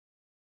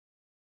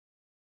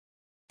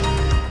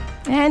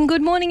And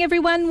good morning,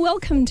 everyone.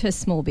 Welcome to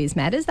Small Biz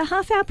Matters, the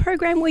half-hour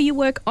program where you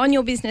work on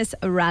your business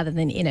rather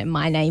than in it.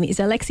 My name is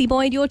Alexi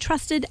Boyd, your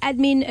trusted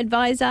admin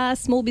advisor,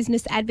 small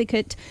business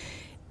advocate,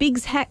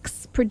 Biggs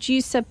Hacks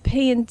producer,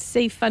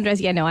 P&C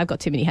fundraiser. Yeah, no, I've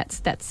got too many hats.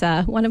 That's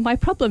one of my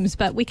problems,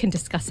 but we can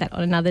discuss that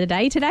on another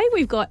day. Today,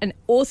 we've got an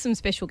awesome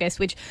special guest,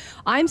 which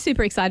I'm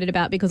super excited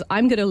about because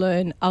I'm going to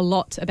learn a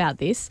lot about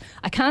this.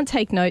 I can't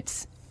take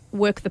notes,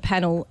 work the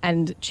panel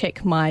and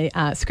check my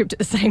script at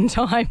the same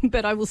time,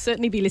 but I will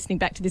certainly be listening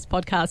back to this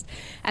podcast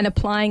and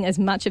applying as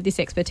much of this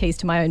expertise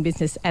to my own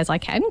business as I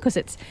can because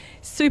it's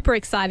super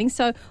exciting.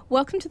 So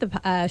welcome to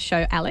the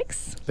show,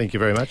 Alex. Thank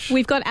you very much.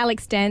 We've got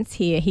Alex Dance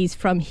here. He's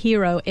from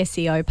Hero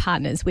SEO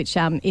Partners, which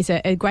is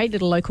a great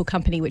little local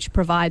company which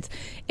provides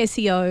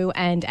SEO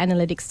and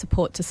analytics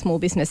support to small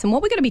business. And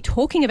what we're going to be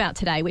talking about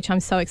today, which I'm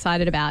so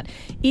excited about,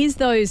 is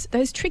those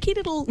tricky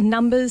little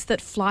numbers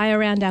that fly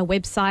around our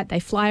website.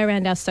 They fly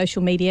around our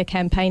social media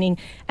campaigning,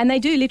 and they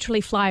do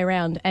literally fly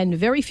around, and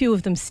very few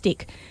of them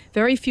stick.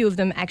 Very few of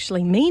them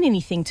actually mean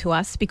anything to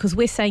us because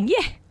we're saying,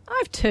 yeah,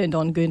 I've turned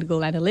on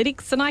Google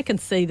Analytics and I can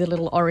see the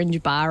little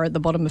orange bar at the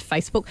bottom of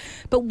Facebook.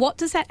 But what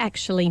does that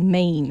actually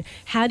mean?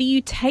 How do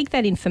you take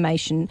that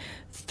information,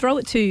 throw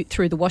it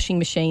through the washing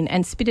machine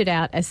and spit it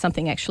out as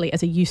something actually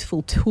as a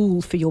useful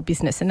tool for your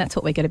business? And that's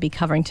what we're going to be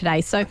covering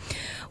today. So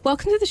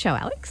welcome to the show,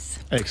 Alex.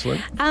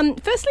 Excellent.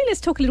 Firstly, let's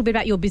talk a little bit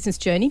about your business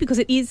journey because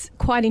it is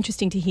quite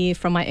interesting to hear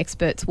from my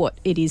experts what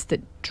it is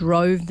that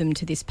drove them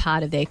to this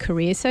part of their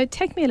career. So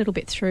take me a little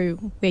bit through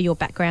where your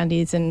background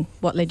is and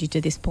what led you to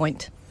this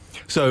point.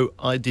 So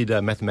I did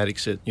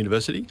mathematics at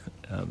university.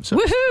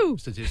 Woohoo!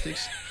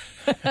 Statistics.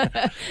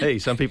 Hey,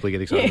 some people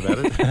get excited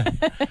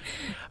about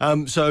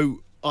it.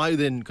 So I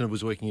then kind of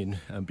was working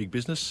in big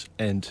business,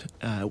 and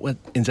what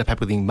ends up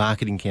happening,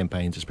 marketing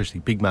campaigns, especially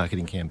big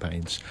marketing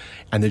campaigns,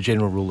 and the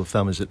general rule of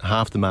thumb is that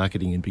half the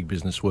marketing in big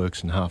business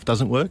works and half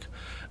doesn't work.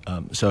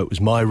 So it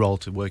was my role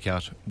to work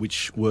out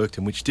which worked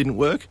and which didn't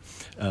work.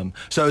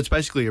 So it's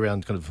basically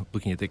around kind of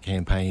looking at the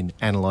campaign,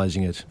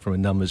 analysing it from a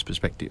numbers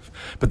perspective.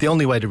 But the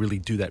only way to really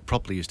do that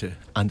properly is to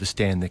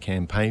understand the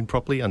campaign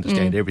properly,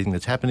 understand everything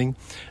that's happening.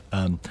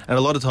 And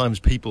a lot of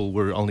times people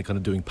were only kind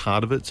of doing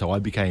part of it. So I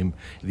became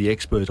the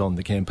expert on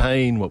the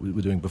campaign, what we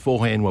were doing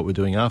beforehand, what we're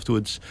doing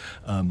afterwards.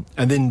 And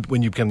then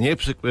when you become the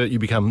expert, you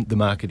become the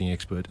marketing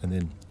expert, and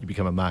then you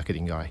become a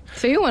marketing guy.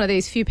 So you're one of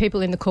these few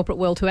people in the corporate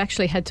world who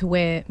actually had to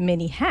wear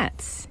many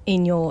hats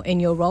in your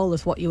role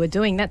as what you were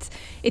doing.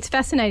 It's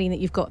fascinating that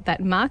you've got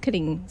that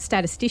marketing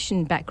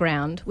statistician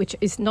background, which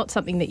is not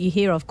something that you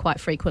hear of quite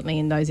frequently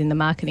in those in the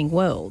marketing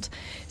world.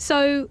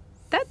 So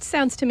that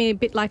sounds to me a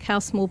bit like how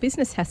small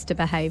business has to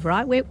behave,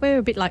 right? We're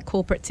a bit like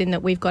corporates in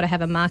that we've got to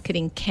have a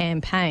marketing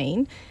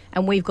campaign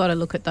and we've got to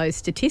look at those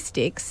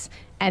statistics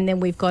and then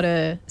we've got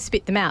to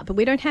spit them out. But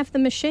we don't have the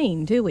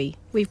machine, do we?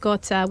 We've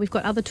got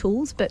other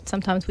tools, but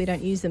sometimes we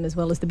don't use them as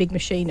well as the big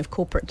machine of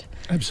corporate.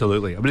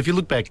 Absolutely. I mean, if you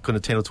look back kind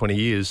of 10 or 20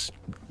 years,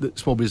 the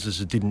small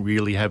businesses didn't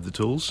really have the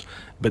tools,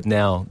 but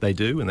now they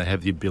do, and they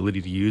have the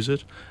ability to use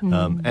it.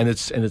 And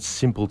it's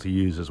simple to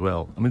use as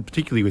well. I mean,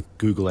 particularly with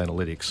Google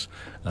Analytics,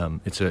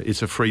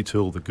 it's a free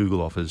tool that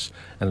Google offers,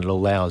 and it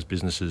allows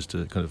businesses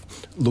to kind of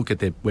look at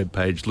their web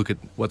page, look at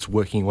what's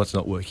working, what's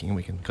not working, and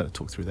we can kind of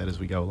talk through that as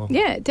we go along.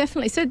 Yeah,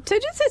 definitely. So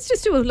let's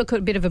just do a look at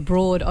a bit of a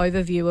broad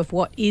overview of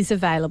what is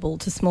available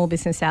to small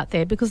business out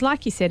there, because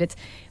like you said, it's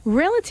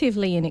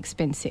relatively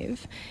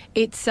inexpensive.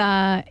 It's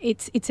a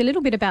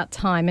little bit about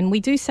time, and we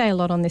do say a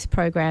lot on this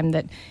program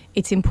that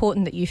it's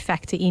important that you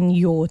factor in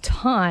your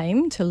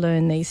time to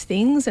learn these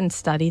things and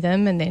study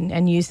them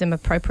and use them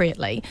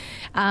appropriately.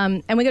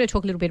 And we're going to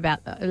talk a little bit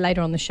about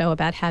later on the show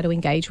about how to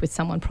engage with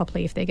someone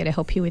properly if they're going to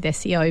help you with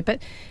SEO. But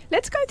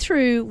let's go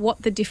through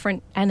what the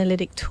different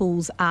analytic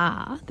tools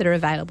are that are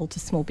available to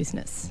small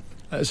business.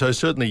 So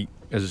certainly,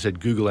 as I said,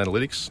 Google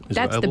Analytics is available.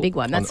 That's the big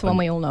one. That's the one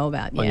we all know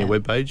about. On your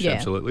webpage,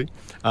 absolutely.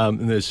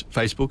 And there's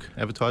Facebook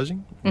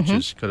advertising, which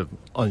is kind of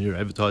on your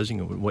advertising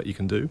and what you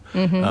can do.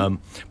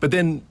 But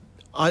then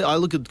I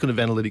look at kind of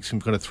analytics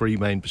from kind of three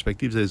main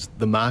perspectives. There's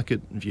the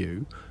market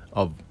view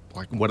of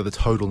like what are the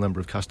total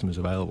number of customers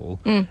available,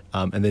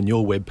 and then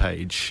your web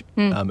page,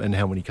 and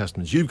how many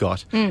customers you've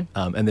got, and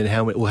then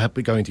how many will have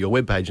to go into your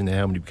web page, and then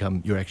how many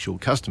become your actual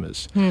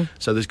customers.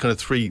 So there's kind of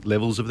three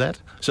levels of that.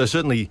 So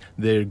certainly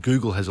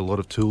Google has a lot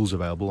of tools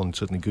available, and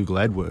certainly Google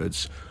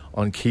AdWords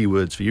on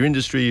keywords for your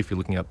industry. If you're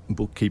looking up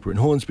bookkeeper in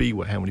Hornsby,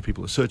 how many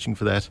people are searching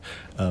for that,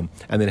 and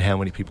then how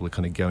many people are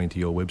kind of going to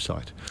your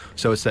website.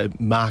 So it's that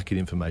market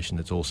information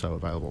that's also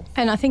available.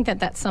 And I think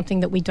that's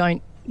something that we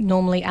don't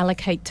normally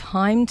allocate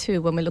time to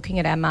when we're looking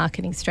at our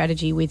marketing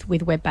strategy with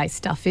web-based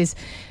stuff is,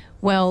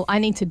 well, I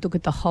need to look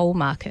at the whole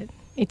market.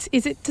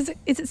 Is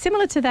it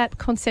similar to that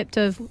concept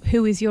of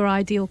who is your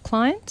ideal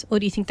client, or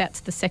do you think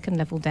that's the second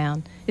level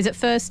down? Is it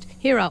first,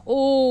 here are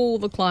all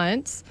the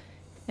clients,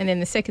 and then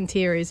the second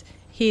tier is,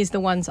 here's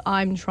the ones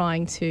I'm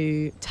trying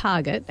to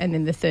target, and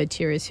then the third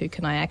tier is who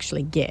can I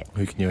actually get?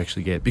 Who can you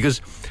actually get?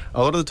 Because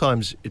a lot of the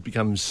times it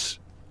becomes,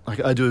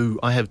 like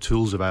I have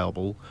tools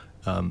available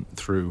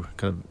through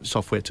kind of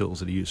software tools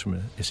that are used from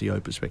an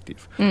SEO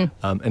perspective.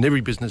 And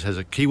every business has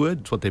a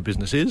keyword. It's what their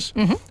business is.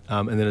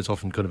 And then it's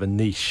often kind of a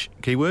niche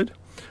keyword.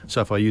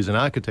 So if I use an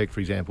architect, for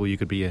example, you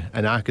could be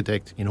an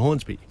architect in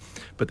Hornsby,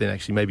 but then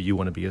actually maybe you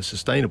want to be a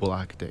sustainable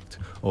architect,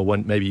 or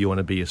maybe you want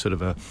to be a sort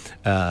of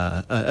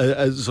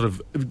a sort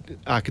of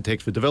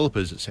architect for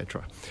developers,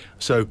 etc.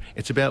 So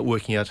it's about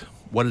working out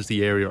what is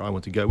the area I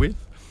want to go with.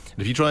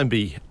 And if you try and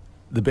be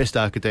the best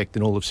architect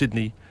in all of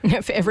Sydney,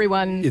 for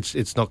everyone,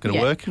 it's not going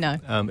to work. No,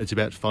 it's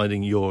about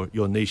finding your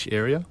niche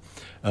area.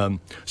 And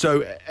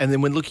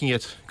then when looking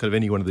at kind of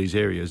any one of these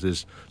areas,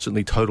 there's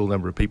certainly total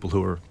number of people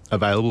who are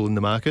available in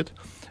the market,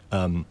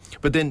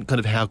 but then kind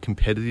of how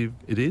competitive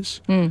it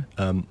is.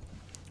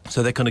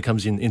 So that kind of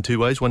comes in two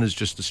ways. One is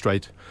just a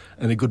straight,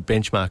 and a good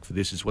benchmark for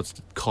this is what's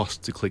the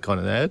cost to click on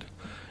an ad.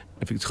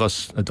 If it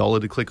costs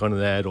 $1 to click on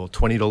an ad or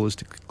 $20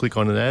 to click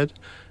on an ad,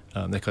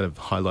 that kind of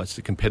highlights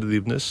the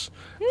competitiveness.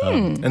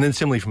 And then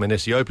similarly from an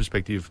SEO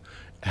perspective,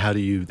 how do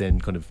you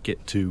then kind of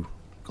get to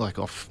like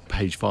off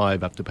page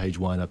 5 up to page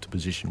 1 up to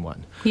position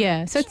 1?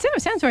 Yeah, so it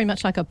sounds very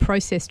much like a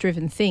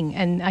process-driven thing.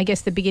 And I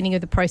guess the beginning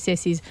of the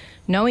process is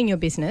knowing your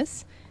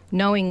business,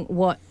 knowing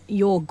what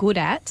you're good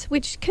at,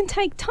 which can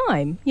take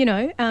time. You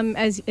know,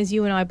 as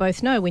you and I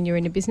both know, when you're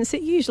in a business,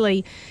 it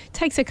usually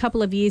takes a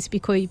couple of years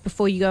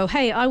before you go,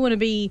 hey, I want to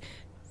be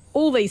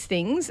all these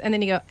things, and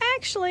then you go,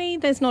 actually,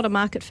 there's not a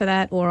market for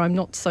that, or I'm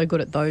not so good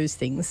at those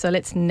things, so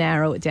let's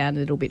narrow it down a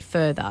little bit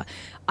further.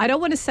 I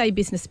don't want to say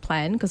business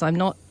plan because I'm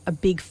not a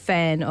big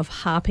fan of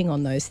harping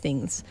on those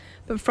things,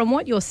 but from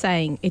what you're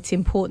saying, it's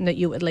important that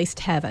you at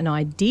least have an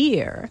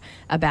idea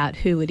about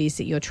who it is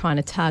that you're trying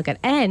to target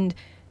and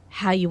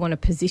how you want to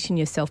position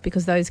yourself,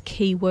 because those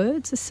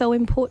keywords are so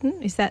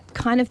important. Is that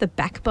kind of the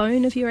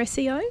backbone of your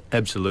SEO?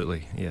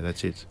 Absolutely, yeah,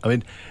 that's it. I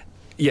mean,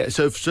 yeah,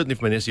 so certainly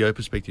from an SEO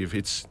perspective,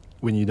 it's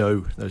when you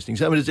know those things.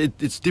 I mean,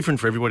 it's different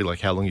for everybody, like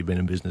how long you've been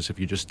in business, if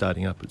you're just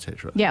starting up,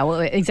 etc. Yeah, well,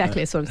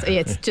 exactly.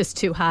 It's just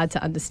too hard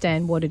to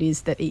understand what it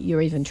is that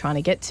you're even trying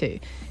to get to.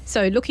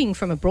 So looking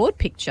from a broad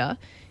picture,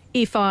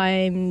 if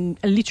I'm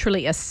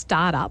literally a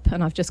startup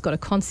and I've just got a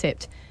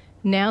concept,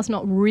 now's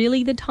not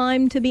really the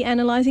time to be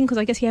analysing, because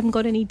I guess you haven't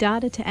got any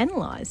data to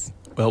analyse.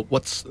 Well,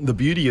 what's the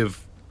beauty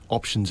of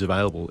options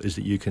available is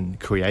that you can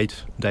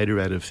create data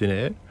out of thin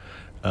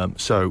air.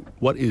 So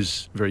what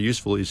is very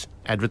useful is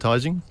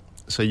advertising.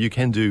 So you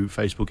can do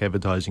Facebook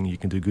advertising, you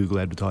can do Google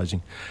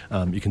advertising,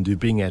 you can do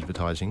Bing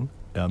advertising.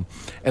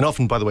 And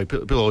often, by the way,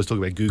 people always talk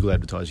about Google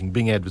advertising.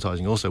 Bing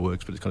advertising also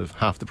works, but it's kind of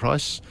half the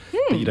price,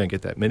 but you don't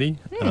get that many.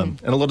 And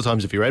a lot of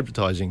times if you're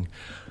advertising,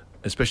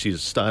 especially as a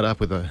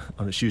start-up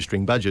on a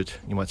shoestring budget,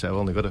 you might say, I've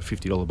only got a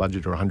 $50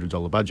 budget or a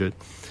 $100 budget.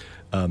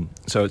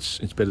 So it's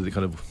better to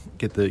kind of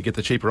get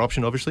the cheaper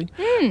option, obviously.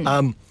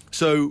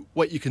 So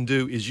what you can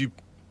do is you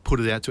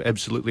put it out to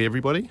absolutely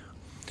everybody.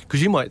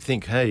 Because you might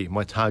think, hey,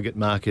 my target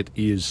market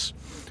is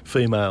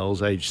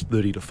females aged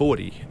 30 to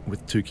 40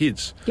 with 2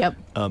 kids. Yep.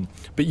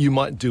 But you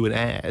might do an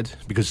ad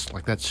because,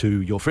 like, that's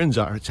who your friends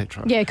are,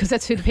 etc. Yeah, because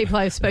that's who the people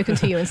I've spoken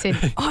to you and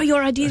said, oh,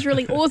 your idea is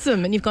really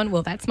awesome. And you've gone,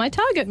 well, that's my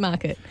target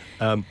market.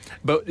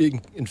 But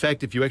in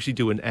fact, if you actually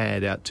do an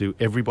ad out to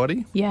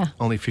everybody,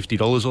 only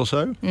 $50 or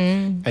so,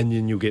 and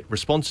then you'll get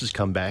responses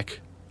come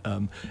back.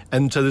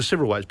 And so there's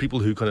several ways. People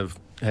who kind of,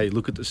 hey,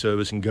 look at the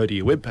service and go to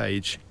your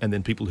webpage, and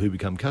then people who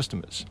become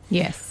customers.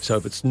 Yes. So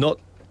if it's not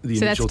the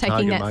initial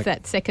target market. So that's taking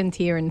that second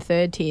tier and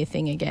third tier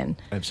thing again.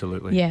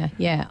 Absolutely.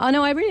 Yeah. Oh,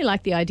 no, I really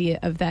like the idea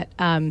of that,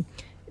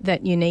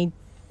 that you need,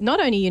 not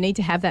only you need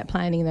to have that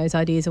planning and those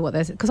ideas of what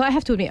those, because I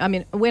have to admit, I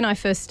mean, when I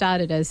first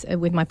started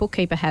with my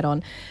bookkeeper hat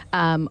on,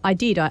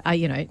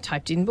 I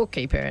typed in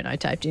bookkeeper and I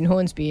typed in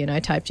Hornsby and I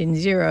typed in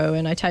Xero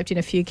and I typed in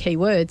a few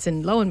keywords,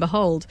 and lo and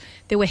behold,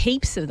 there were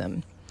heaps of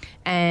them.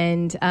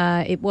 And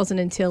it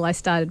wasn't until I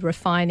started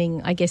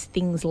refining, I guess,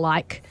 things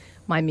like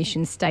my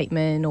mission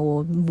statement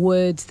or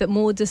words that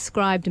more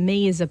described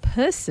me as a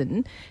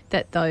person,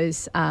 that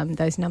those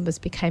numbers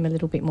became a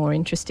little bit more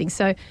interesting.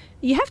 So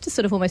you have to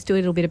sort of almost do a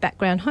little bit of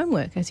background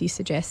homework, as you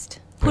suggest.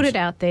 Put it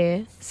out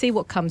there, see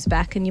what comes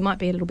back, and you might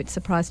be a little bit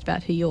surprised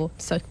about who your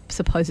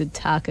supposed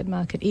target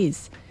market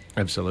is.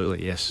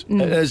 Absolutely, yes.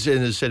 As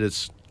I said,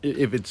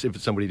 if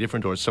it's somebody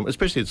different, or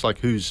especially it's like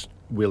who's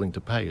willing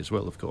to pay as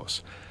well, of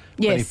course.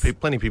 Yes.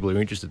 Plenty of people are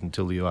interested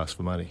until you ask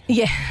for money.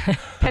 Yeah.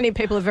 Plenty of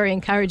people are very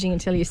encouraging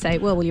until you say,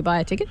 well, will you buy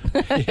a ticket?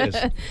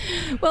 Yes.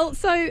 Well,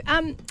 so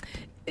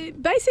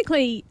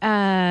basically,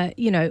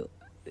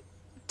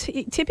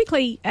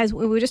 typically, as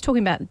we were just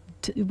talking about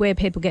where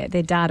people get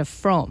their data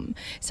from.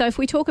 So if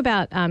we talk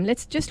about,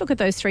 let's just look at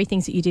those 3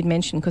 things that you did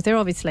mention, because they're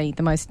obviously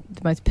the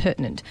most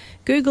pertinent.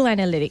 Google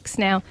Analytics.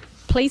 Now,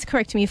 please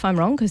correct me if I'm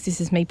wrong, because this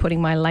is me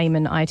putting my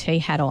layman IT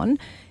hat on.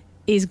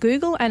 Is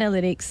Google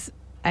Analytics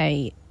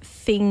a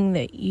thing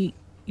that you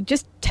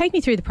just take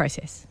me through the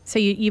process? So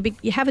you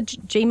have a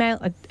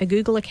Gmail, a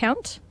Google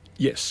account?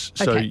 Yes.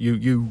 So okay.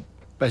 you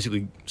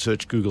basically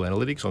search Google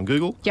Analytics on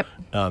Google. Yep.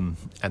 And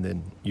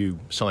then you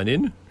sign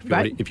in.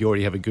 If you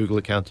already have a Google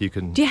account, you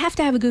can... Do you have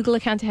to have a Google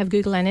account to have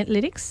Google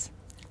Analytics?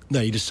 No,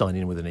 you just sign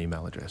in with an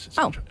email address.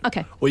 Oh, etc.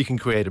 okay. Or you can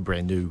create a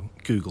brand new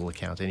Google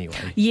account anyway.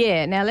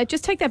 Yeah, now let's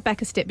just take that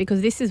back a step,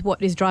 because this is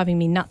what is driving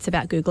me nuts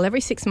about Google.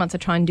 Every 6 months I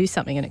try and do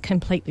something and it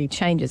completely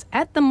changes.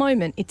 At the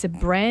moment, it's a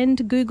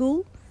brand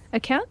Google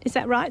account. Is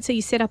that right? So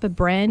you set up a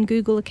brand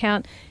Google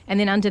account, and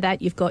then under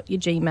that you've got your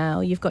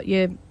Gmail, you've got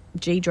your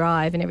G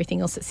Drive and everything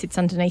else that sits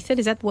underneath it.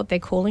 Is that what they're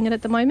calling it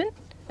at the moment?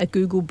 A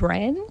Google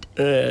brand?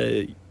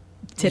 Today?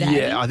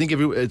 Yeah, I think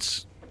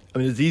it's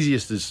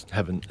easiest is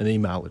have an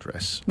email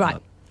address. Right.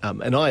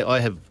 And I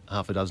have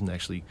half a dozen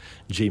actually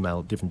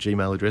different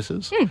Gmail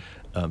addresses.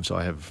 So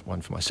I have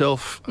one for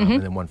myself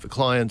and then one for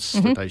clients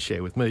that they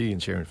share with me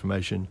and share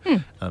information.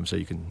 So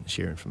you can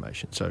share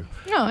information. So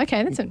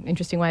okay, that's an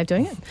interesting way of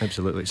doing it.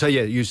 absolutely. So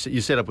yeah, you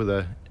set up with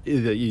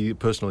either your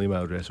personal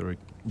email address or a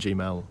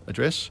Gmail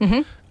address.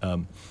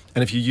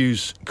 And if you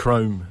use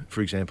Chrome,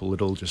 for example,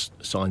 it all just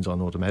signs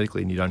on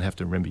automatically and you don't have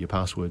to remember your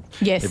password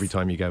every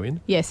time you go in.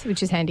 Yes,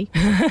 which is handy.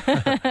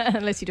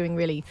 Unless you're doing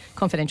really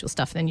confidential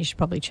stuff, then you should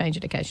probably change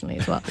it occasionally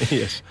as well.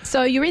 Yes.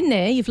 So you're in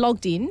there, you've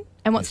logged in,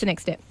 and what's the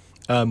next step?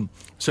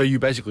 So you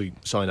basically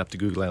sign up to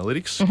Google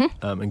Analytics,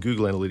 and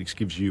Google Analytics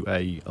gives you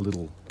a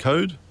little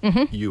code,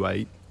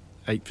 U8,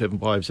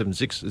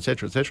 87576,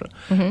 etc.,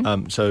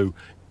 etc. So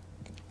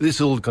this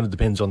all kind of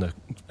depends on the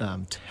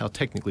how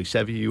technically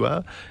savvy you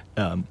are,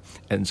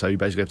 and so you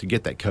basically have to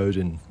get that code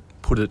and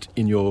put it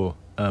in your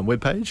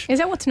web page. Is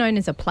that what's known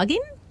as a plugin?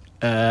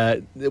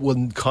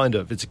 Well, kind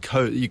of. It's a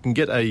code. You can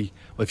get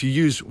if you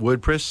use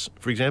WordPress,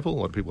 for example, a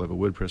lot of people have a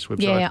WordPress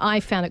website. Yeah, I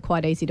found it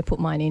quite easy to put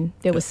mine in.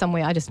 There was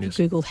somewhere I just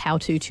Googled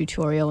how-to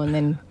tutorial and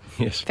then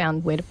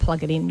found where to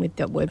plug it in with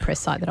the WordPress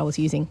site that I was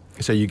using.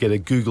 So you get a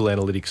Google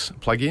Analytics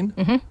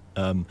plugin,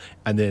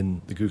 and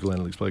then the Google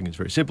Analytics plugin is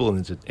very simple,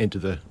 and then enter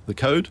the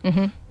code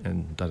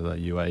and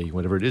UA,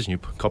 whatever it is, and you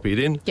copy it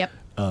in. Yep.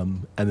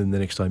 And then the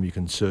next time you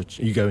can search,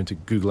 you go into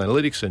Google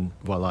Analytics and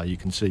voila, you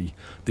can see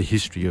the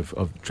history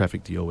of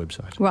traffic to your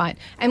website. Right.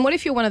 And what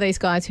if you're one of these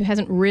guys who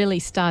hasn't really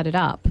started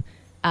up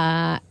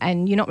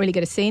and you're not really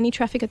going to see any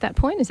traffic at that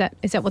point? Is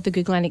that what the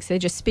Google Analytics, they're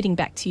just spitting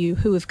back to you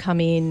who have come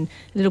in,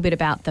 a little bit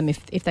about them,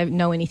 if they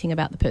know anything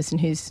about the person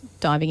who's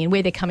diving in,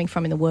 where they're coming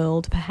from in the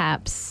world,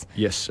 perhaps?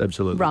 Yes,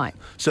 absolutely. Right.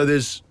 So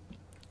there's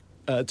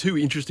two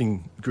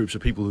interesting groups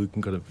of people who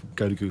can kind of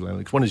go to Google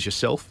Analytics. One is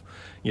yourself.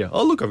 Yeah.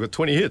 Oh, look, I've got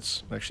 20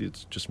 hits. Actually,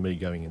 it's just me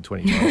going in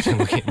 20 times and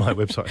looking at my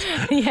website.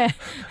 Yeah.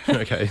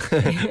 Okay.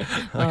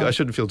 I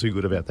shouldn't feel too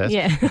good about that.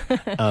 Yeah.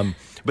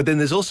 But then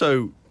there's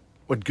also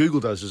what Google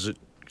does is it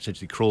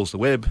essentially crawls the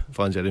web,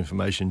 finds out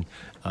information,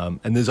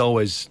 and there's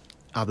always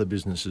other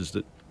businesses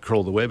that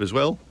crawl the web as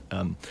well.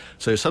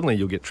 So suddenly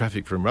you'll get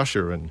traffic from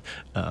Russia and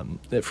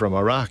from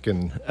Iraq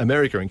and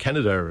America and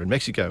Canada and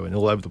Mexico and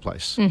all over the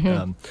place.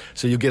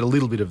 So you'll get a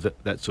little bit of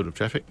that sort of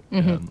traffic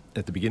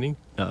at the beginning,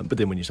 but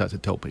then when you start to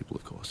tell people,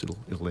 of course,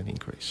 it'll then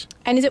increase.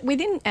 And is it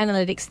within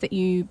analytics that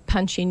you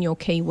punch in your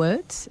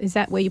keywords? Is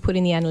that where you put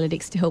in the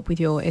analytics to help with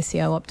your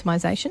SEO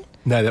optimization?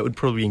 No, that would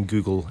probably be in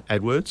Google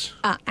AdWords.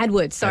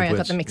 AdWords. Sorry, I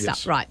got them mixed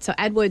yes. up. Right. So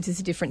AdWords is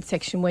a different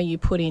section where you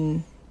put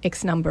in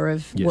X number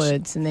of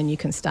words, and then you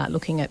can start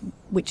looking at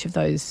which of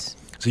those.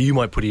 So you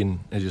might put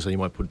in, as you say, you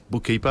might put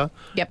Bookkeeper,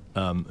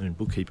 and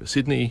Bookkeeper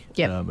Sydney,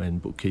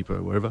 and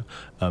Bookkeeper wherever,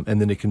 and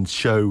then it can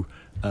show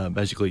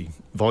basically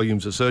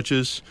volumes of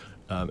searches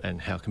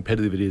and how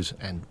competitive it is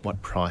and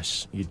what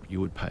price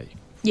you would pay.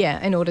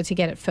 Yeah, in order to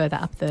get it further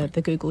up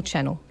the Google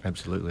channel.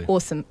 Absolutely.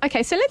 Awesome.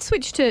 Okay, so let's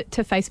switch to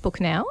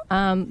Facebook now.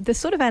 The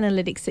sort of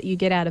analytics that you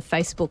get out of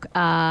Facebook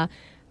are,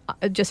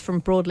 just from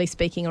broadly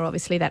speaking, are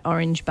obviously that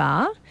orange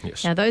bar.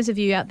 Yes. Now, those of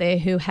you out there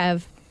who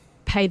have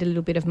paid a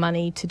little bit of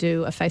money to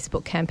do a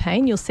Facebook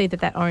campaign, you'll see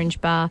that orange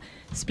bar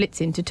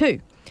splits into two.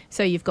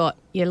 So you've got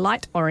your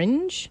light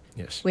orange,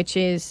 which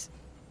is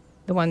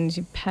the ones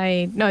you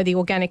paid, the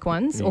organic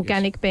ones.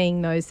 Organic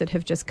being those that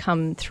have just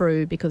come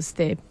through because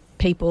they're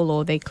people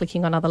or they're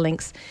clicking on other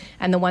links,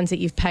 and the ones that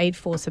you've paid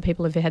for, so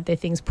people have had their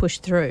things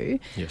pushed through,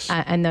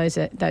 and those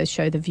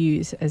show the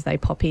views as they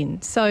pop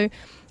in. So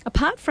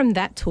apart from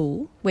that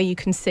tool where you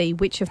can see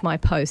which of my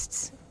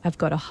posts have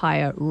got a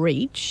higher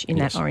reach in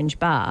that orange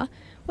bar,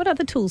 what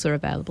other tools are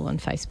available on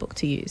Facebook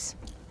to use?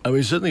 I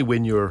mean, certainly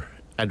when you're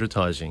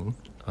advertising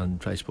on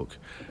Facebook,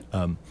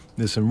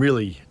 there's some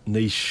really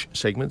niche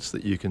segments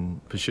that you can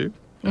pursue.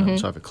 So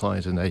I have a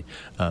client and they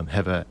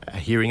have a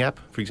hearing app,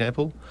 for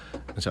example.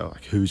 And so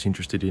like who's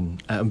interested in,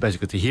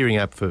 basically it's a hearing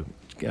app for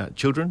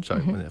children, so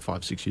when they're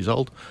 5, 6 years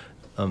old.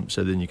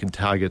 So then you can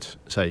target,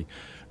 say,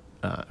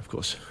 of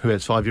course, who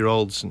has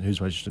 5-year-olds and who's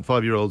most interested in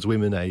 5-year-olds,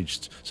 women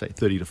aged, say,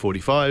 30 to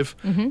 45,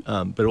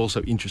 but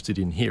also interested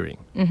in hearing.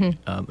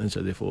 And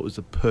so therefore it was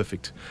the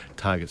perfect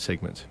target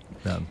segment.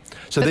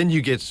 So then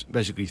you get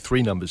basically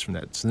 3 numbers from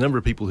that. It's the number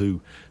of people who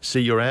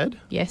see your ad,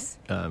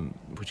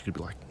 which could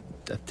be like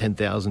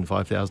 10,000,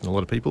 5,000, a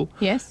lot of people.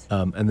 Yes.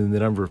 And then the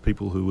number of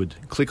people who would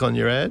click on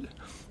your ad,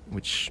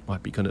 which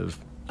might be kind of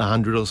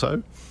 100 or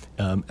so.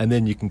 And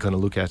then you can kind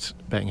of look at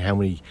how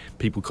many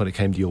people kind of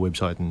came to your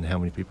website and how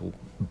many people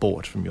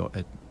bought from your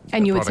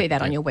And you would see product,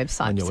 that on yeah, your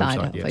website on your side,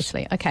 website, yes.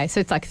 obviously. Okay, so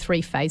it's like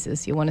 3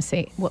 phases. You want to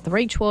see what the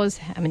reach was,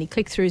 how many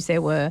click-throughs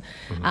there were.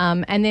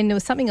 And then there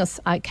was something else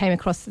I came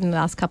across in the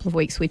last couple of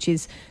weeks, which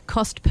is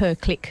cost per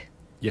click.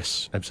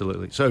 Yes,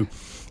 absolutely. So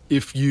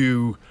if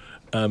you,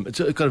 it's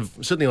a kind of,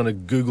 certainly on a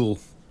Google,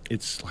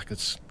 it's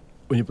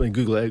when you're playing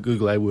Google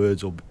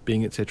AdWords or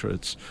Bing, etc.,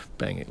 it's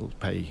bang, it'll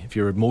pay. If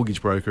you're a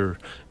mortgage broker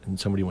and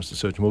somebody wants to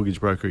search a mortgage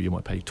broker, you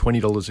might pay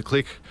 $20 a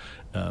click,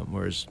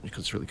 whereas because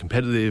it's really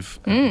competitive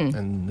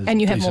And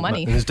you have more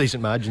money. And there's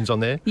decent margins on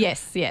there.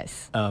 Yes,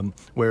 yes.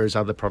 Whereas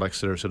other products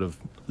that are sort of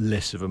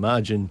less of a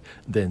margin,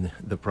 then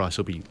the price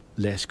will be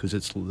less because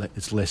it's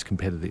less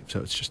competitive. So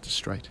it's just a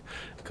straight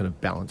kind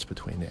of balance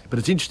between there. But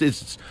it's interesting.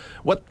 It's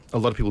what a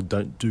lot of people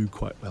don't do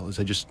quite well is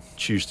they just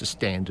choose the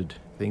standard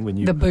thing when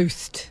you The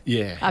boost.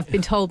 Yeah. I've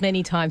been told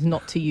many times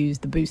not to use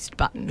the boost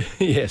button.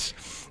 Yes.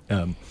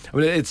 I mean,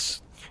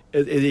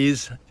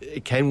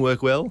 it can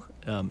work well,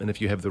 and if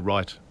you have the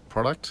right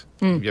product,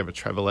 if you have a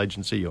travel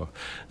agency or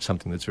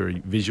something that's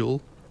very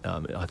visual,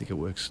 I think it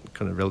works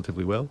kind of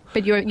relatively well.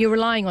 But you're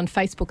relying on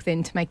Facebook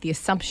then to make the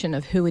assumption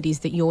of who it is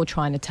that you're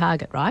trying to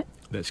target, right?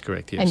 That's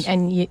correct, yes.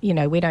 And you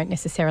know, we don't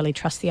necessarily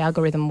trust the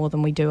algorithm more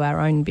than we do our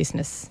own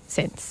business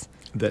sense.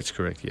 That's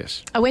correct,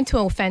 yes. I went to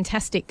a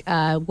fantastic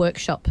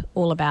workshop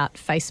all about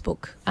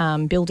Facebook,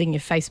 building your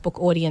Facebook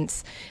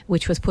audience,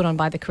 which was put on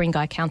by the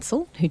Ku-ring-gai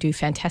Council, who do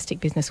fantastic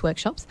business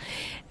workshops.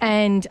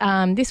 And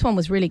this one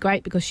was really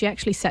great because she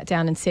actually sat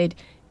down and said,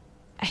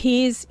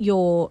 here's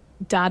your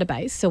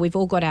database. So we've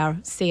all got our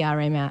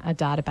CRM, our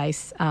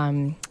database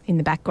in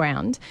the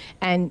background,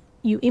 and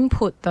you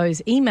input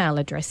those email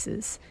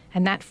addresses,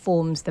 and that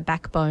forms the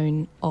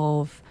backbone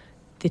of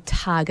the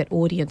target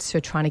audience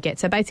you're trying to get.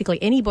 So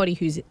basically anybody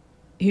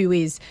who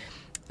is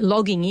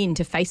logging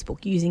into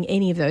Facebook using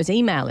any of those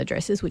email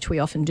addresses, which we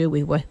often do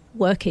with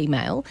work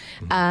email,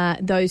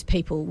 those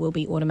people will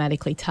be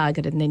automatically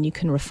targeted, and then you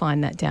can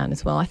refine that down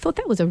as well. I thought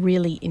that was a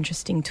really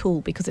interesting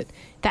tool because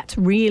that's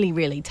really,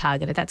 really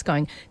targeted. That's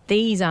going,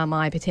 these are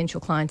my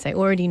potential clients. They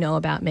already know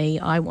about me.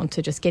 I want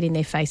to just get in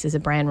their face as a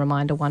brand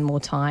reminder one more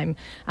time.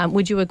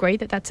 Would you agree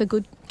that that's a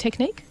good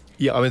technique?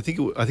 Yeah, I think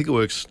it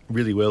works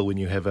really well when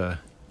you have a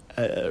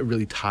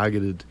really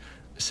targeted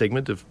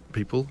segment of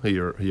people who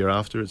you're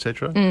after,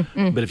 etc.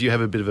 But if you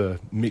have a bit of a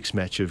mix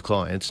match of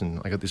clients,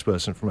 and I got this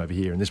person from over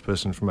here and this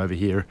person from over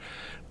here,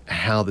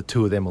 how the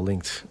two of them are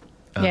linked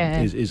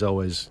is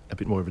always a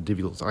bit more of a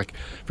difficult. Like,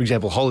 for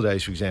example,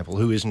 holidays. For example,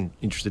 who isn't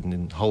interested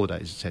in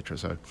holidays, etc.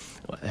 So,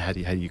 how do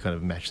you kind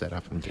of match that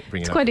up and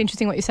bring it up? It's quite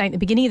interesting what you're saying at the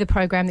beginning of the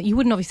program, that you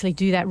wouldn't obviously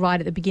do that right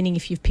at the beginning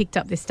if you've picked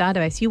up this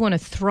database. You want to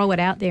throw it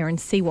out there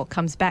and see what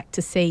comes back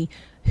to see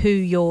who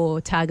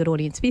your target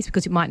audience is,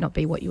 because it might not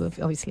be what you have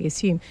obviously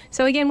assumed.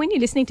 So again, when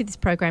you're listening to this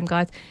program,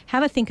 guys,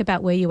 have a think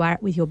about where you are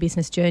with your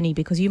business journey,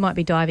 because you might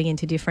be diving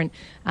into different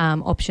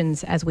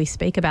options as we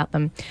speak about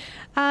them.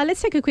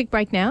 Let's take a quick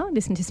break now.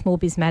 Listen to Small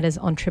Biz Matters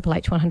on Triple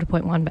H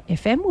 100.1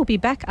 FM. We'll be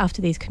back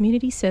after these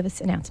community service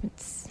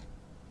announcements.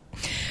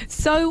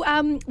 So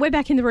we're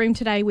back in the room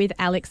today with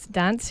Alex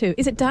Dance.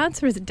 Is it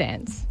dance or is it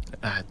dance?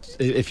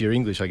 If you're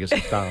English, I guess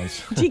it's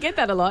dance. Do you get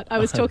that a lot? I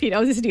was listening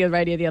on the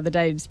radio the other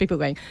day, and just people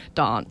going,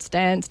 dance,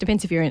 dance.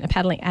 Depends if you're in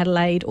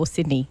Adelaide or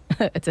Sydney.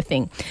 It's a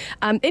thing.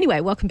 Anyway,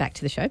 welcome back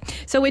to the show.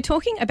 So we're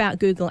talking about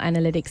Google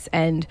Analytics,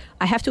 and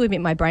I have to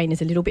admit my brain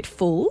is a little bit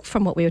full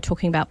from what we were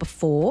talking about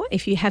before.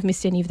 If you have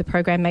missed any of the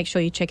program, make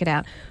sure you check it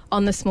out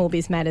on the Small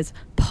Biz Matters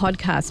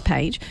podcast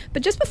page.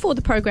 But just before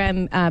the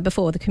program,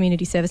 before the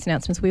community service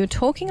announcements, we were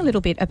talking a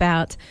little bit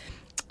about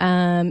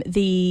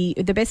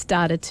the best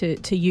data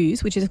to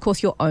use, which is, of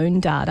course, your own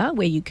data,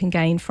 where you can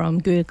gain from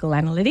Google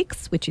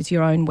Analytics, which is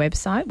your own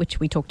website, which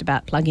we talked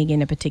about plugging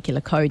in a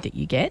particular code that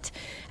you get,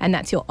 and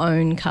that's your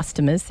own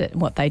customers,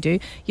 what they do.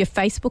 Your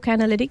Facebook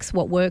Analytics,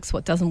 what works,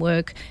 what doesn't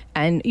work,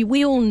 and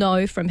we all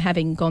know from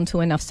having gone to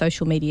enough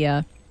social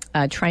media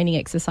training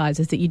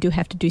exercises that you do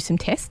have to do some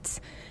tests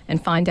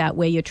and find out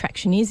where your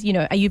traction is. You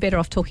know, are you better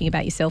off talking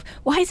about yourself?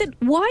 Why is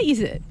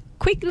it,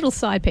 quick little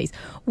side piece,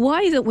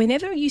 why is it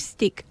whenever you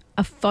stick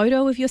a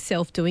photo of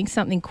yourself doing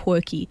something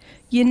quirky,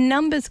 your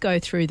numbers go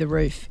through the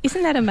roof?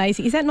 Isn't that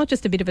amazing? Is that not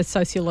just a bit of a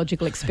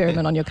sociological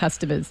experiment on your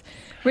customers?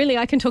 Really,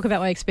 I can talk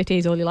about my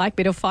expertise all you like,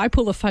 but if I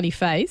pull a funny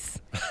face,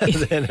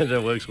 then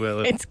it works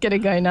well. It's going to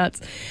go nuts.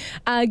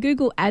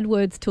 Google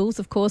AdWords tools,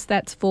 of course,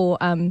 that's for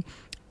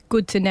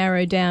good to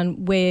narrow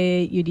down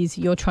where it is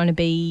you're trying to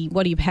be,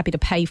 what are you happy to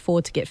pay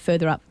for to get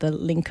further up the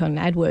link on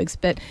AdWords.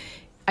 But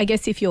I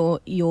guess if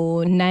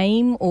your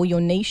name or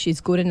your niche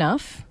is good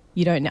enough,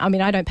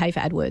 I don't pay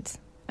for AdWords,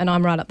 and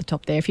I'm right up the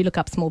top there. If you look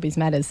up Small Biz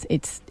Matters,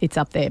 it's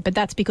up there. But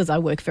that's because I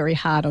work very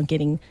hard on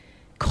getting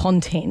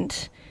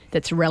content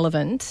that's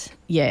relevant,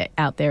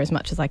 out there as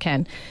much as I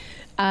can.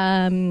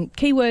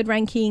 Keyword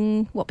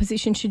ranking, what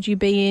position should you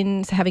be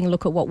in? So having a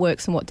look at what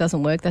works and what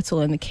doesn't work, that's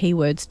all in the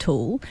keywords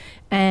tool.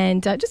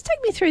 And just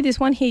take me through this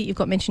one here you've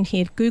got mentioned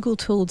here, Google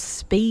Tools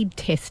speed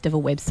test of a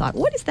website.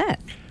 What is that?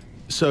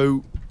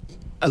 So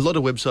a lot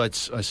of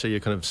websites I see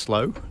are kind of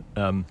slow,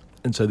 and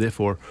so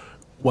therefore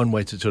one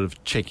way to sort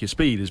of check your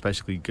speed is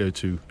basically go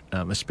to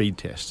a speed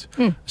test.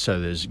 So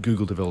there's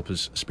Google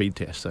Developers Speed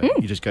Test. So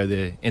you just go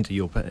there, enter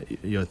your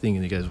thing,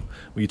 and it goes,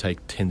 will you take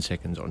 10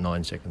 seconds or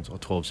 9 seconds or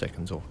 12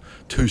 seconds or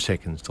 2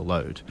 seconds to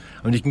load?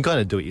 I mean, you can kind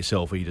of do it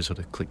yourself, or you just sort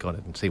of click on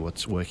it and see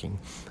what's working.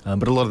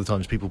 But a lot of the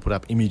times people put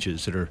up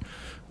images that are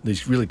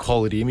these really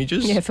quality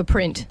images. Yeah, for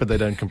print. But they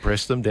don't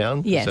compress them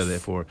down. Yes. So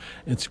therefore,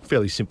 it's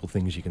fairly simple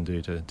things you can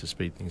do to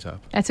speed things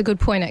up. That's a good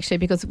point, actually,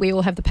 because we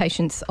all have the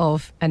patience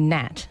of a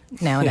gnat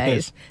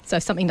nowadays. Yes. So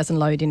if something doesn't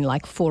load in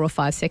like 4 or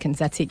 5 seconds,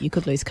 that's it. You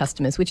could lose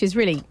customers, which is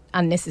really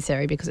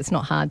unnecessary because it's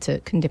not hard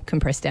to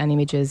compress down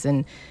images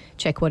and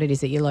check what it is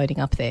that you're loading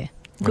up there.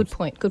 Good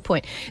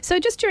point. So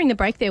just during the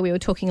break there, we were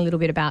talking a little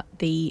bit about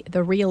the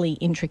really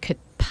intricate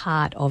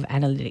part of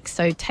analytics.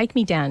 So take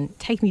me down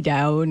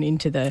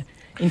into the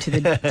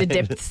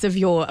depths of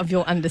your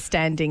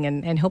understanding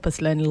and help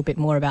us learn a little bit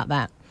more about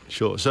that.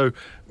 Sure. So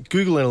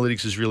Google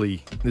Analytics is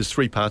really, there's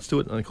 3 parts to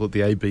it. I call it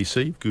the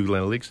ABC of Google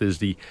Analytics. There's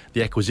the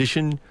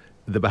acquisition,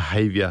 the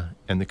behaviour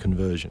and the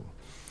conversion.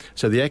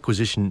 So the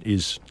acquisition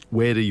is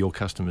where do your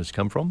customers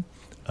come from?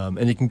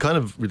 And you can kind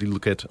of really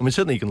look at,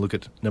 certainly you can look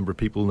at number of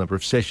people, number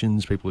of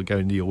sessions, people who go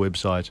into your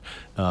website.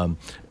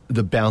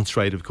 The bounce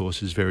rate, of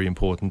course, is very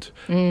important,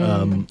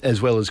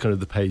 as well as kind of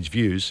the page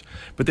views.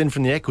 But then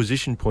from the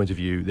acquisition point of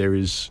view, there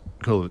is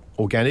call it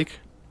organic,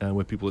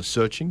 where people are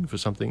searching for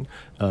something.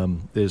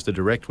 There's the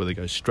direct, where they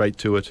go straight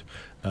to it.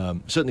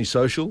 Certainly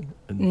social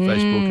and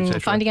Facebook, etc.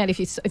 Finding out if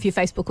your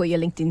Facebook or your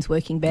LinkedIn's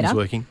working better. It's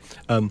working.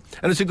 And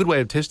it's a good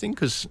way of testing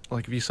because,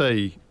 like, if you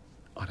say,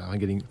 I don't know, I'm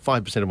getting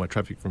 5% of my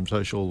traffic from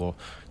social or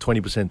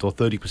 20% or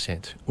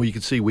 30%, well, you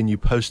can see when you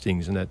post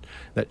things and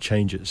that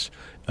changes.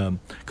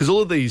 Because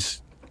all of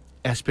these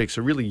aspects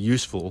are really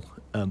useful,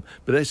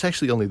 but it's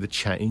actually only the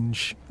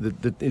change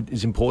that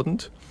is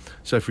important.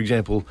 So, for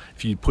example,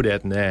 if you put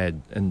out an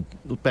ad and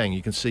bang,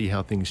 you can see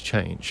how things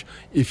change.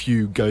 If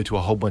you go to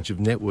a whole bunch of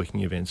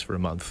networking events for a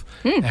month,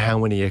 how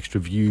many extra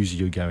views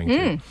you're going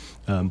to.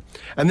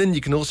 And then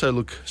you can also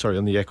look,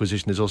 on the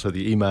acquisition, there's also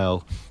the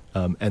email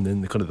and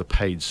then the kind of the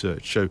paid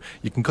search. So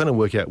you can kind of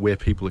work out where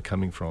people are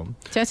coming from.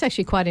 So that's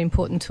actually quite an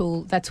important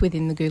tool. That's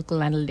within the Google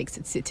Analytics.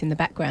 It sits in the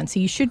background. So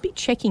you should be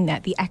checking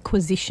the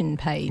acquisition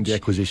page. The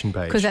acquisition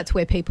page. Because that's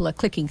where people are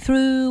clicking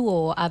through,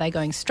 or are they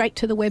going straight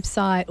to the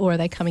website, or are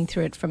they coming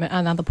through it from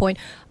another point?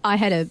 I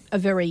had a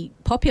very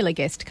popular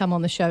guest come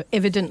on the show,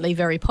 evidently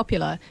very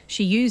popular.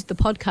 She used the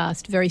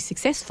podcast very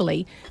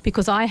successfully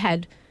because I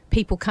had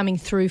people coming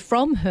through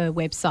from her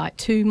website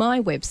to my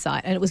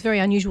website, and it was very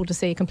unusual to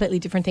see a completely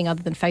different thing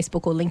other than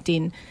Facebook or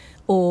LinkedIn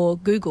or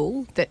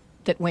Google that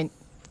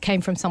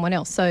came from someone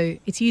else. So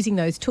it's using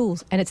those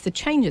tools, and it's the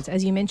changes,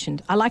 as you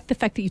mentioned. I like the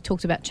fact that you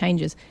talked about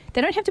changes.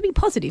 They don't have to be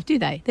positive, do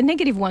they? The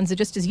negative ones are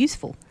just as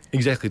useful.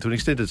 Exactly. To an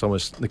extent, it's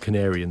almost the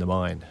canary in the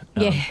mine.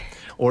 Yeah.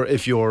 Or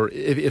if you're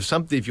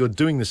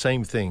doing the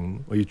same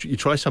thing, or you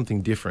try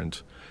something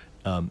different,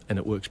 and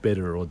it works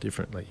better or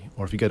differently.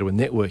 Or if you go to a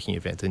networking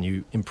event and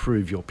you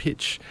improve your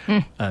pitch,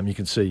 you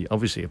can see,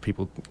 obviously, if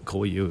people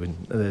call you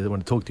and they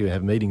want to talk to you,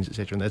 have meetings,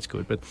 etc., and that's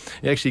good. But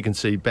you actually can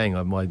see, bang,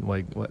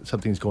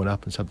 something's gone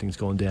up and something's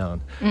gone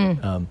down.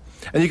 And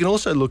you can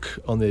also look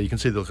on there, you can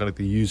see the kind of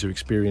the user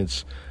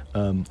experience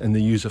and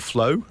the user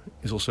flow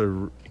is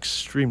also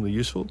extremely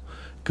useful.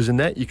 Because in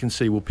that you can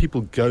see, well,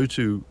 people go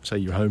to, say,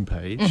 your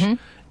homepage,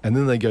 and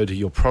then they go to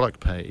your product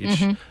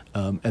page,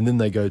 and then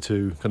they go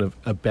to kind of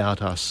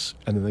About Us,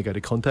 and then they go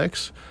to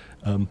Contacts.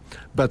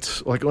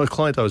 But like a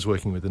client I was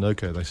working with,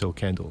 Inoco, they sell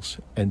candles,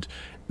 and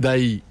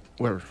they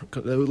were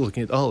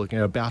looking at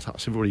About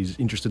Us. Everybody's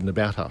interested in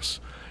About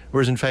Us.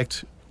 Whereas in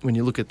fact, when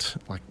you look at,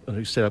 like,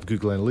 set up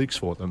Google Analytics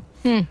for them,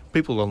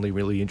 people are only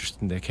really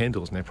interested in their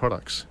candles and their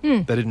products.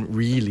 They didn't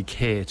really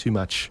care too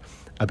much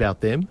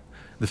about them.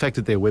 The fact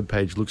that their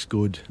webpage looks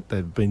good,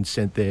 they've been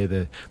sent there,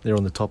 they're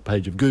on the top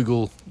page of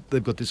Google,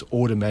 they've got this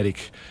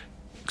automatic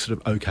sort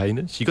of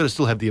okayness. You've got to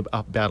still have the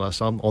About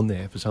Us on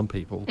there for some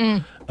people,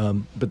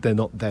 but they're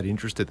not that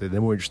interested.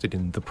 They're more interested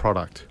in the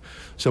product.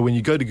 So when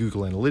you go to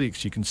Google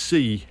Analytics, you can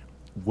see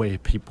where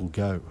people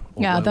go.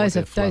 Yeah,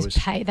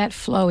 that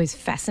flow is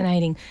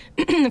fascinating.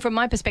 From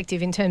my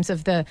perspective, in terms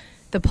of the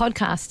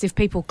podcasts, if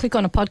people click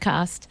on a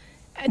podcast,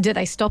 do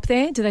they stop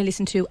there? Do they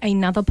listen to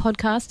another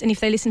podcast? And if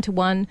they listen to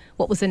one,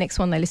 what was the next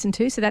one they listened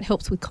to? So that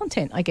helps with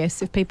content, I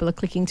guess. If people are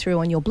clicking through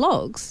on your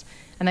blogs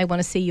and they want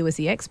to see you as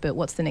the expert,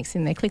 what's the next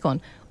thing they click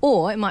on?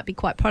 Or it might be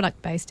quite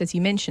product-based, as you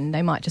mentioned.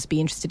 They might just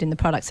be interested in the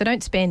product. So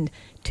don't spend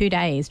 2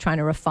 days trying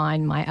to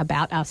refine my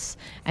About Us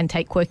and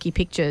take quirky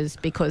pictures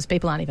because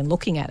people aren't even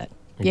looking at it.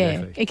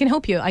 Exactly. Yeah, it can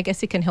help you. I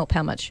guess it can help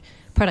how much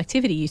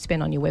productivity you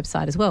spend on your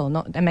website as well,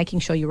 and making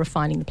sure you're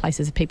refining the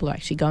places that people are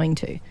actually going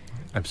to.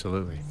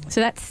 Absolutely. So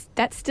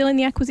that's still in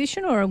the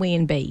acquisition, or are we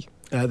in B?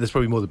 There's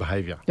probably more the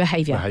behaviour.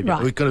 Behaviour,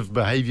 right. We've got of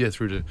behaviour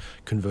through to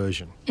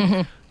conversion.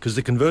 Because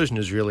the conversion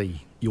is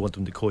really, you want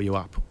them to call you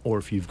up, or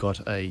if you've got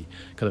a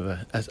kind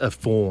of a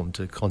form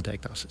to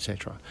contact us,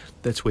 etc.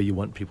 That's where you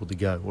want people to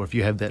go. Or if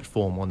you have that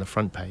form on the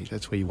front page,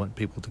 that's where you want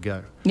people to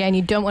go. Yeah, and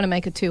you don't want to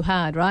make it too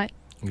hard, right?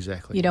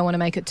 Exactly. You don't want to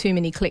make it too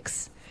many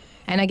clicks.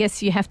 And I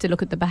guess you have to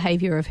look at the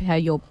behaviour of how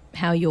your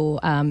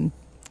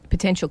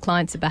potential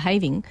clients are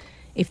behaving,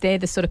 if they're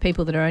the sort of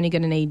people that are only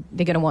going to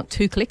they're going to want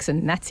 2 clicks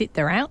and that's it,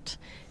 they're out,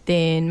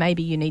 then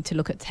maybe you need to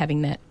look at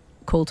having that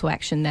call to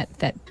action,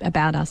 that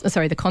about us,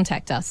 the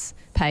contact us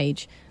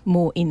page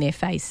more in their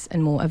face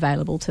and more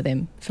available to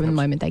them from the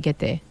moment they get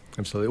there.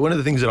 Absolutely. One of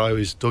the things that I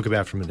always talk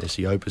about from an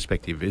SEO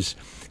perspective is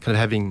kind of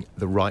having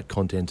the right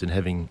content and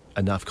having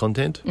enough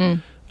content.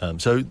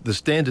 So the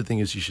standard thing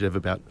is you should have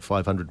about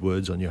 500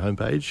 words on your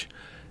homepage.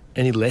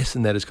 Any less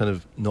than that is kind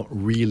of not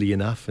really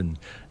enough, and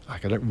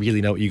like I don't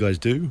really know what you guys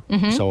do,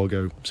 so I'll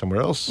go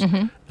somewhere else.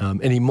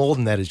 Any more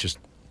than that is just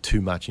too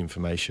much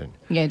information.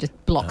 Yeah, just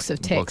blocks of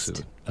text. Blocks of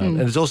it.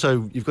 And it's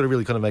also, you've got to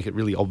really kind of make it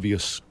really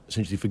obvious,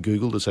 essentially, for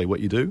Google to say what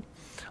you do.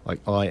 Like,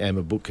 I am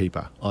a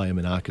bookkeeper, I am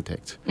an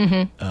architect,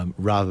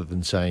 rather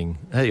than saying,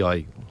 hey,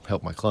 I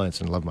help my clients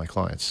and love my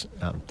clients,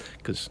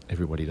 because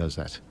everybody does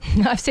that.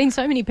 I've seen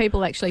so many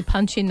people actually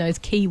punch in those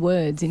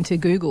keywords into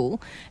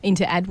Google,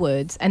 into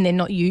AdWords, and then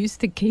not use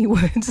the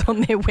keywords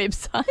on their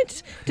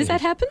website. Does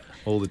that happen?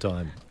 All the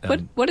time.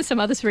 What are some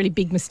other really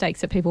big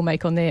mistakes that people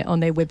make on their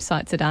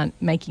websites that aren't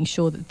making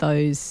sure that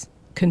those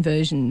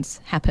conversions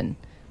happen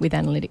with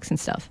analytics and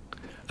stuff?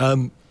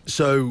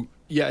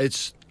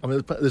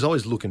 There's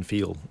always look and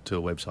feel to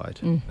a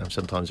website.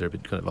 Sometimes they're a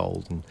bit kind of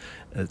old and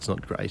it's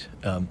not great.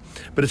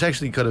 But it's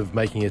actually kind of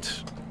making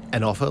it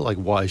an offer, like,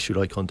 why should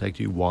I contact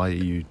you? Why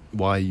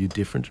are you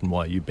different and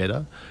why are you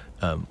better?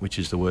 Which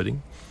is the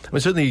wording. I mean,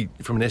 certainly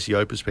from an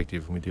SEO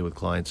perspective, when we deal with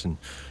clients, and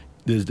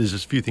there's a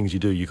few things you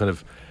do. You kind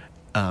of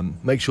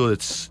make sure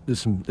that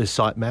there's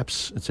site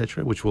maps,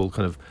 etc., which will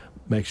kind of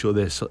make sure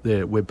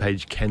their web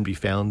page can be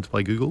found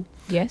by Google.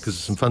 Yes. Because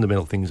there's some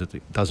fundamental things that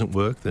it doesn't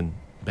work, then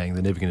bang,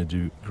 they're never going to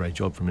do a great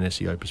job from an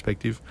SEO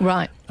perspective.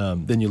 Right.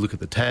 Then you look at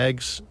the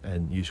tags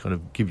and you kind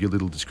of give your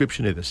little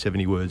description, either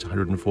 70 words,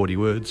 140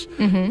 words,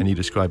 and you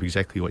describe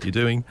exactly what you're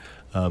doing.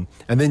 And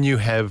then you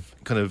have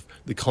kind of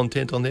the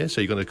content on there, so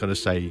you're going to kind of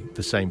say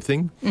the same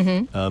thing.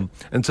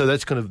 And so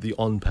that's kind of the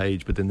on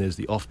page, but then there's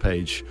the off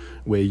page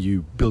where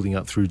you're building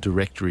up through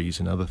directories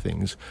and other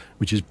things,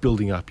 which is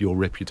building up your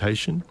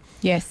reputation.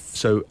 Yes.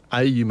 So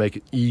A, you make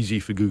it easy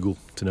for Google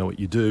to know what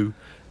you do,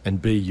 and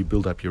B, you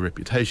build up your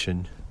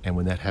reputation. And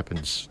when that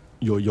happens,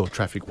 your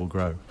traffic will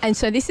grow. And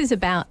so this is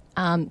about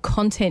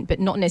content, but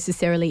not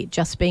necessarily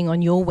just being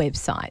on your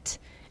website.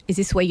 Is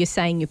this where you're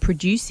saying you're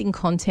producing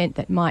content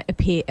that might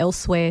appear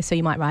elsewhere? So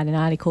you might write an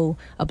article,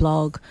 a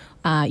blog,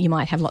 you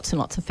might have lots and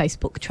lots of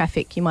Facebook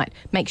traffic. You might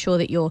make sure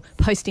that you're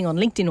posting on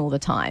LinkedIn all the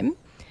time.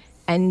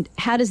 And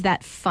how does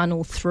that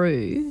funnel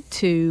through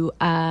to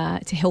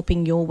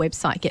helping your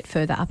website get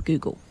further up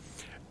Google?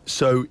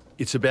 So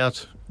it's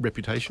about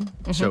reputation.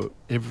 So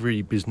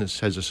every business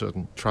has a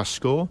certain trust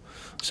score.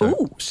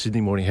 So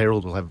Sydney Morning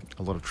Herald will have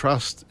a lot of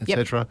trust,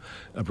 etc.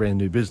 A brand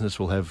new business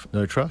will have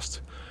no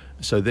trust.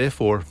 So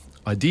therefore,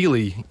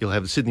 ideally, you'll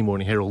have the Sydney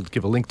Morning Herald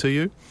give a link to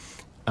you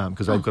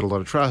because they've got a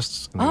lot of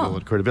trust and they've got a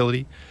lot of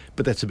credibility.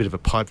 But that's a bit of a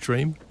pipe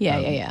dream.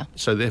 Yeah.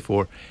 So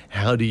therefore,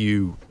 how do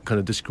you kind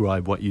of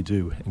describe what you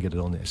do and get it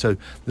on there? So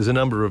there's a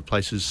number of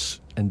places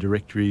and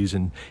directories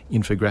and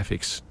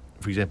infographics.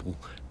 For example,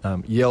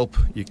 Yelp,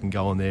 you can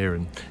go on there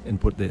and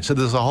put there. So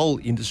there's a whole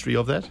industry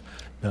of that.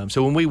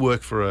 So when we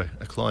work for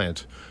a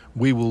client,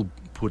 we will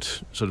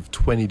put sort of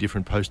 20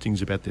 different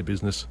postings about their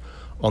business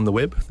on the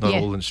web, not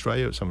all in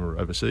Australia, some are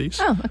overseas.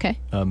 Oh, okay.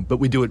 But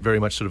we do it very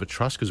much sort of a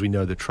trust because we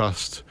know the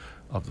trust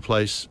of the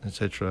place,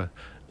 etc.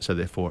 So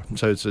therefore,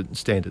 it's a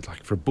standard,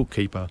 like for a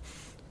bookkeeper,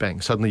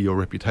 bang, suddenly your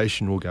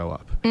reputation will go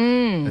up.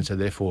 And so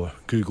therefore,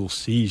 Google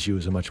sees you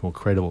as a much more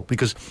credible,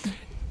 because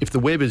if the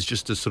web is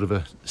just a sort of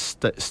a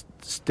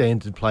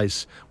standard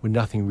place where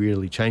nothing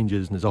really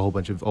changes and there's a whole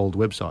bunch of old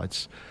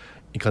websites,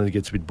 it kind of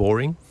gets a bit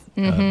boring.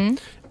 And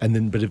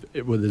then, but if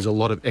there's a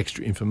lot of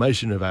extra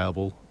information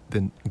available,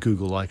 then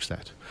Google likes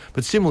that.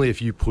 But similarly,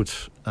 if you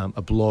put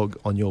a blog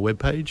on your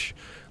webpage,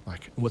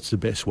 like what's the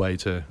best way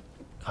to,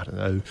 I don't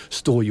know,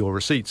 store your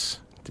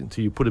receipts?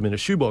 Do you put them in a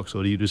shoebox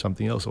or do you do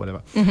something else or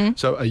whatever?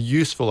 So a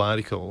useful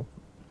article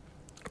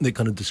that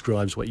kind of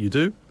describes what you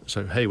do.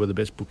 So, hey, we're the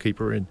best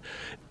bookkeeper in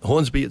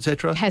Hornsby,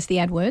 etc. Has the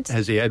AdWords.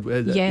 Has the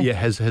AdWords.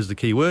 Has the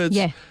keywords.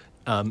 Yeah.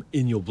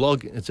 In your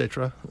blog,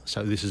 etc.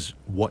 So this is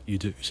what you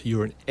do. So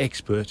you're an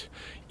expert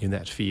in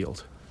that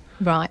field.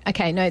 Right.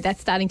 Okay. No,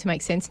 that's starting to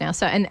make sense now.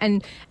 So,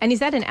 and is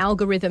that an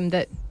algorithm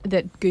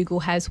that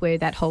Google has, where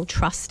that whole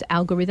trust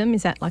algorithm,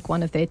 is that like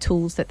one of their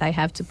tools that they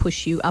have to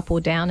push you up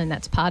or down, and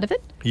that's part of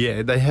it?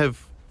 Yeah, they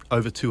have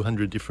over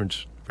 200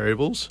 different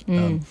variables,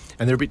 and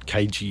they're a bit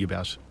cagey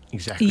about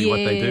exactly what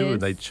they do,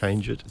 and they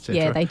change it, etc.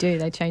 Yeah, they do.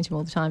 They change them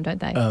all the time,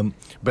 don't they?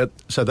 But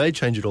so they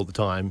change it all the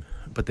time.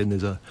 But then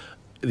there's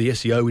the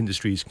SEO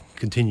industry is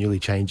continually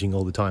changing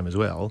all the time as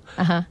well.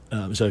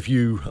 So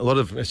a lot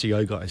of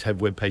SEO guys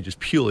have web pages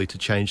purely to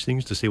change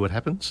things to see what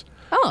happens.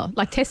 Oh,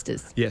 like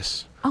testers?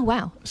 Yes. Oh,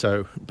 wow.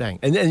 So, bang.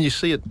 And you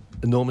see it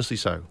enormously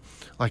so.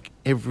 Like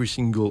every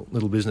single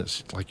little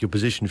business, like your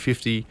position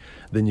 50,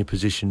 then your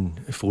position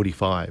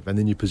 45, and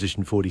then your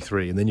position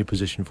 43, and then your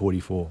position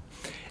 44.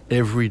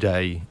 Every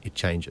day it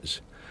changes.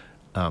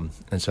 And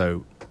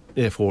so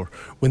therefore,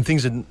 when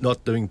things are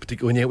not doing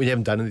particularly, when you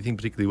haven't done anything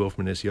particularly well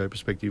from an SEO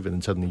perspective, and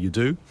then suddenly you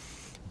do,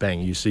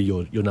 bang, you see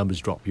your numbers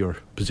drop. You're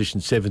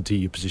position 70,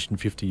 you're position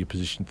 50, you're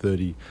position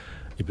 30,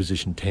 you're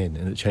position 10,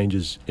 and it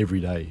changes every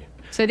day.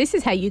 So this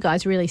is how you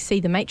guys really see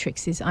the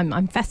matrix.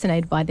 I'm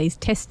fascinated by these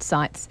test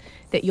sites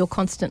that you're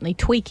constantly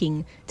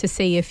tweaking to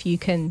see if you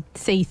can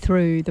see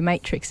through the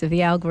matrix of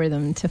the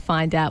algorithm to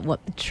find out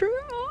what the true...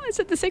 Is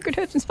it the secret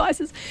herbs and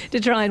spices to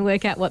try and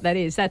work out what that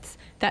is?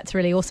 That's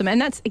really awesome. And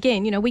that's,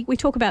 again, we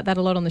talk about that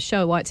a lot on the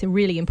show, why it's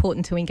really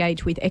important to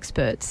engage with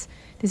experts.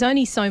 There's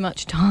only so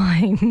much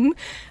time.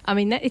 I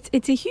mean,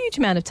 it's a huge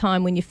amount of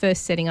time when you're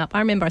first setting up. I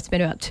remember I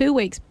spent about 2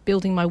 weeks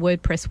building my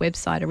WordPress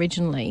website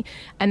originally,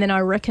 and then I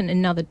reckon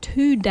another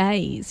 2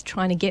 days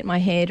trying to get my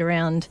head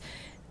around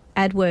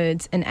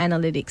AdWords and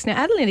analytics.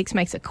 Now, analytics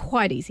makes it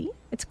quite easy.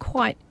 It's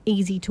quite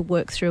easy to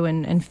work through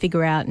and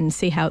figure out and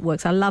see how it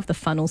works. I love the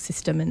funnel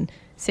system and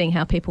seeing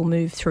how people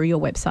move through your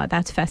website.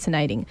 That's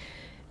fascinating.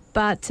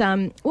 But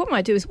what we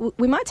might do is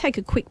we might take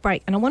a quick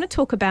break, and I want to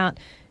talk about,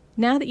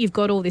 now that you've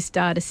got all this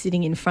data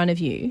sitting in front of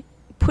you,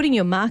 putting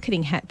your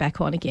marketing hat back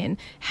on again,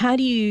 how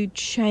do you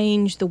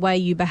change the way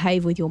you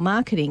behave with your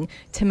marketing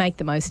to make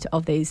the most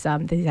of these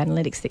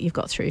analytics that you've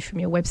got through from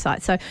your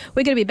website? So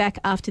we're going to be back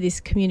after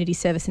this community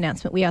service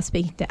announcement. We are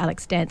speaking to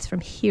Alex Dance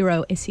from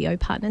Hero SEO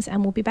Partners,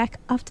 and we'll be back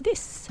after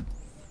this.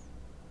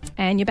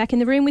 And you're back in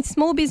the room with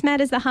Small Biz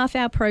Matters, the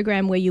half-hour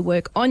program where you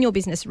work on your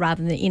business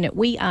rather than in it.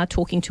 We are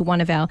talking to one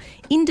of our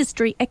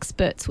industry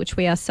experts, which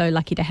we are so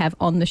lucky to have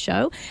on the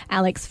show,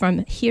 Alex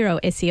from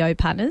Hero SEO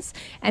Partners.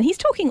 And he's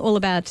talking all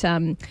about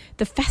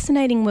the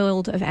fascinating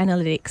world of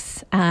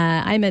analytics.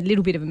 I'm a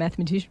little bit of a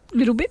mathematician,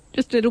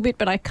 just a little bit,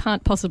 but I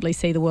can't possibly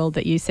see the world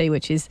that you see,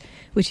 which is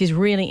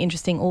really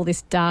interesting, all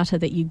this data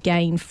that you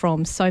gain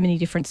from so many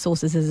different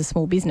sources as a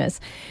small business.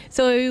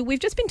 So we've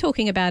just been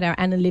talking about our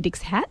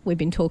analytics hat. We've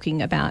been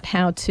talking about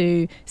how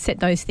to set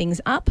those things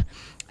up,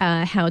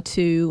 how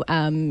to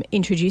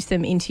introduce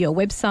them into your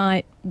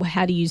website,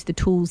 how to use the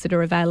tools that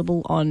are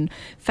available on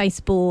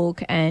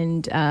Facebook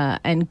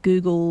and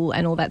Google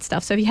and all that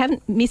stuff. So if you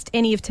haven't missed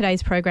any of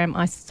today's program,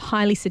 I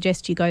highly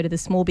suggest you go to the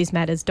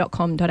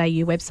smallbizmatters.com.au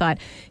website,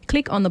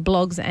 click on the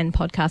blogs and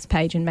podcast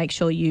page, and make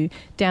sure you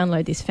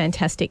download this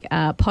fantastic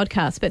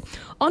podcast. But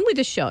on with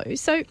the show.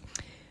 So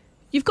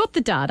you've got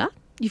the data,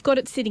 you've got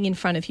it sitting in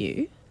front of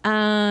you.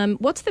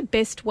 What's the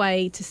best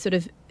way to sort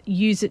of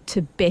use it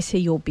to better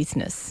your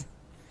business?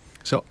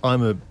 So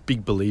I'm a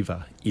big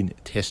believer in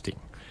testing.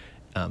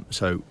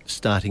 So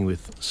starting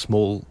with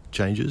small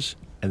changes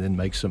and then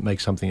make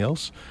something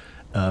else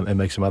and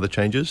make some other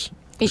changes.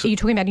 Are you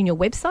talking about in your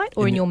website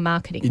or in your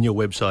marketing? In your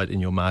website, in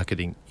your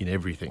marketing, in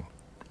everything.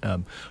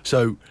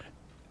 So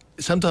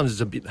sometimes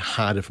it's a bit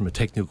harder from a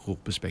technical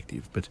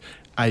perspective, but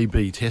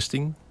A/B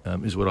testing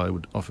is what I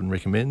would often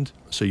recommend.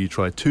 So you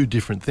try 2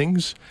 different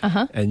things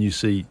and you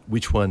see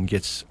which one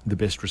gets the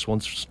best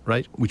response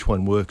rate, which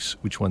one works,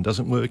 which one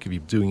doesn't work. If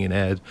you're doing an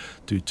ad,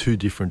 do 2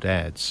 different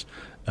ads.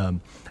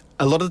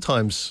 A lot of the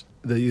times,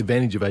 the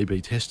advantage of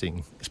A/B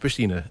testing,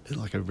 especially in a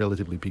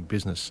relatively big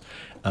business,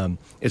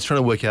 it's trying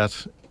to work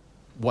out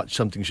what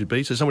something should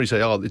be. So somebody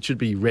say, oh, it should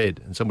be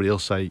red, and somebody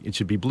else say it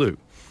should be blue.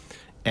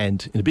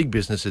 And in a big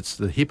business, it's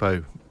the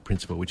HIPPO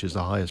principle, which is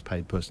the highest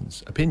paid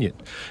person's opinion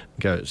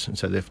goes. And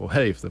so therefore,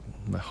 hey, if the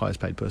highest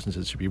paid person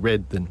says it should be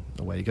red, then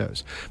away it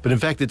goes. But in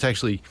fact, it's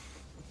actually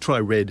try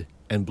red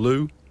and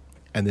blue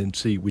and then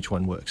see which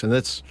one works. And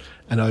that's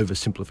an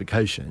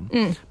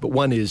oversimplification. But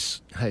one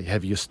is, hey,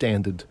 have your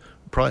standard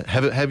price,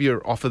 have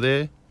your offer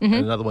there. And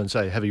another one,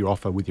 say, have your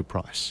offer with your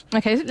price.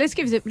 Okay, so let's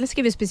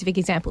give a specific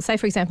example. Say,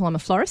 for example, I'm a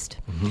florist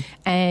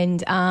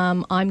and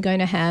I'm going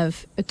to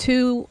have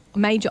 2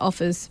 major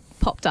offers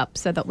popped up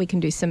so that we can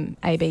do some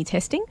A/B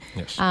testing.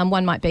 Yes.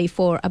 One might be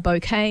for a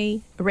bouquet,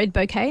 a red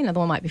bouquet, another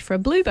one might be for a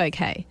blue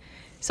bouquet.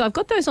 So I've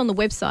got those on the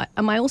website.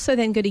 Am I also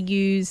then going to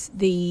use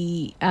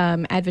the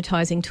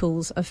advertising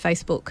tools of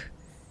Facebook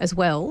as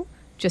well,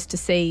 just to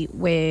see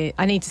where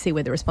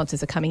the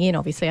responses are coming in?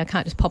 Obviously, I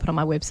can't just pop it on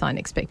my website and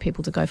expect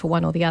people to go for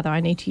one or the other. I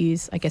need to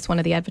use, I guess, one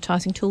of the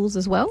advertising tools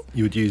as well.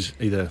 You would use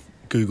either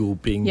Google,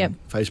 Bing,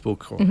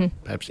 Facebook, or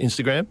perhaps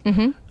Instagram.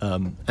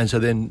 And so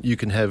then you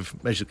can have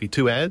basically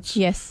 2 ads.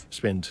 Yes.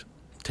 Spend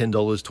 $10,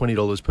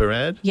 $20 per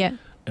ad. Yeah.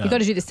 You've got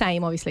to do the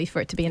same, obviously,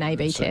 for it to be an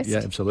A/B test. Yeah,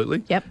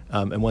 absolutely. Yep.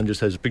 And one just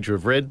has a picture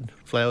of red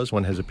flowers,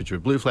 one has a picture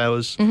of blue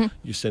flowers.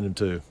 You send them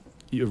to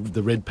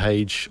the red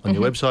page on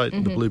your website,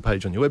 the blue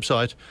page on your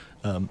website,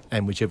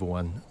 and whichever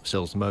one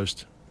sells the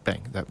most,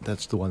 bang,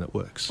 that's the one that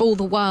works. All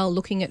the while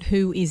looking at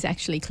who is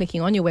actually clicking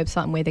on your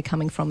website and where they're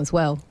coming from as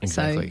well.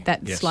 Exactly. So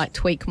that slight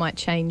tweak might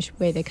change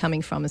where they're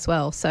coming from as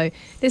well. So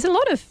there's a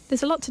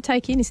lot to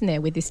take in, isn't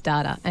there, with this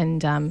data and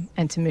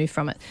to move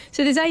from it.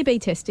 So there's A/B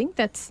testing.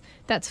 That's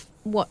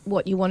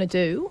what you want to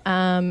do.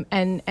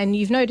 And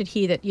you've noted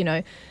here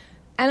that,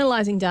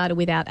 analysing data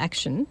without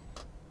action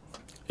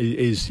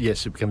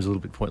it becomes a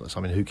little bit pointless. I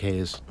mean, who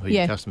cares who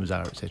your customers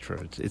are,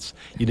 etc. It's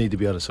you need to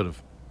be able to sort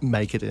of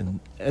make it and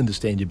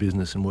understand your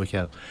business and work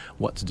out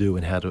what to do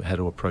and how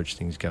to approach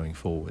things going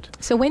forward.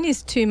 So when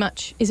is too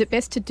much? Is it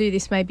best to do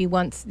this maybe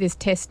once, this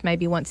test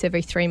maybe once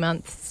every 3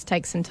 months,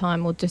 take some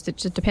time, or just it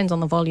just depends on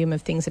the volume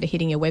of things that are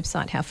hitting your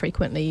website, how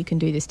frequently you can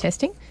do this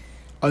testing?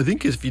 I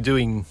think if you're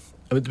doing,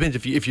 it depends.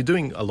 If you're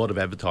doing a lot of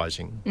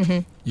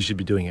advertising, you should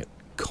be doing it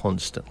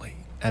constantly,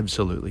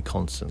 absolutely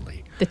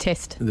constantly. The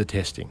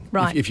testing,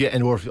 right? If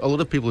a lot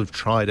of people have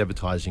tried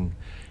advertising,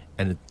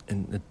 and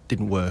it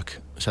didn't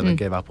work, so they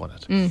gave up on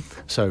it.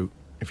 So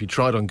if you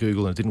tried on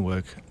Google and it didn't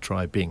work,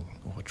 try Bing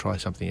or try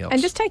something else.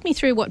 And just take me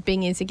through what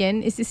Bing is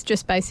again. Is this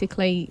just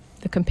basically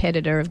the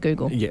competitor of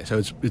Google? Yeah, so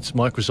it's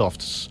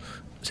Microsoft's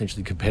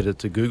essentially competitor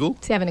to Google.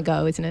 It's having a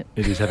go, isn't it?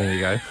 It is having a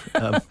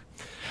go.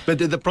 But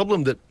the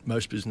problem that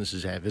most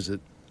businesses have is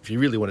that if you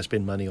really want to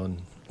spend money on,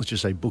 let's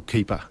just say,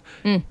 Bookkeeper,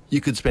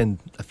 you could spend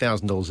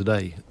 $1,000 a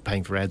day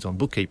paying for ads on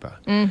Bookkeeper.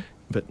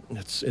 But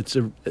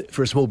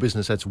for a small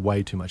business, that's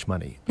way too much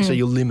money. So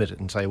you'll limit it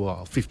and say,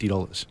 well,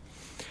 $50.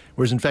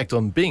 Whereas, in fact,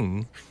 on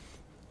Bing,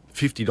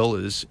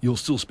 $50, you'll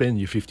still spend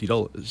your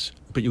 $50,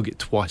 but you'll get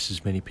twice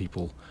as many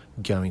people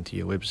going to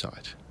your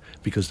website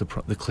because the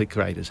click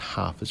rate is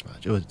half as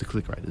much, or the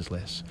click rate is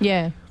less.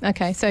 Yeah.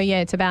 Okay. So yeah,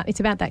 it's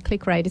about that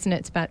click rate, isn't it?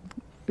 It's about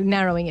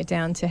narrowing it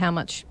down to how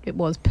much it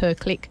was per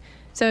click.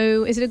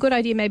 So is it a good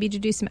idea maybe to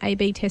do some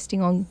A/B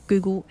testing on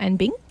Google and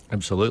Bing?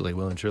 Absolutely,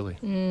 well and truly.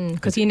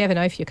 Because you never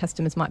know if your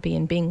customers might be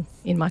in Bing,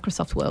 in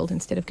Microsoft world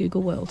instead of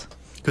Google world.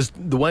 Because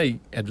the way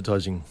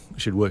advertising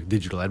should work,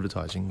 digital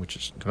advertising, which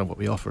is kind of what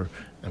we offer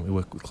and we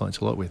work with clients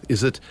a lot with,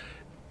 is that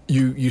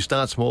you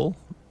start small,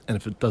 and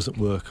if it doesn't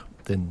work,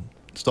 then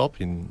stop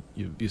and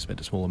you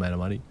spent a small amount of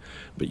money.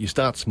 But you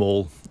start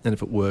small, and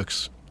if it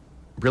works,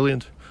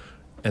 brilliant,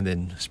 and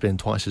then spend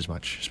twice as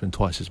much.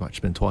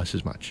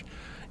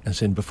 And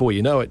then before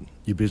you know it,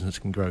 your business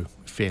can grow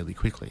fairly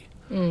quickly.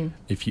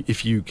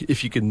 If you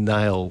can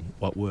nail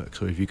what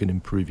works, or if you can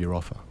improve your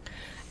offer.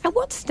 At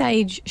what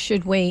stage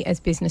should we as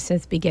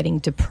businesses be getting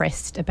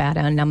depressed about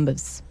our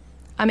numbers?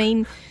 I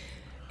mean,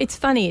 it's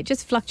funny, it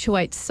just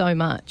fluctuates so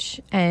much,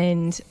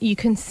 and you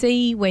can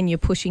see when you're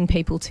pushing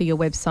people to your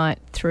website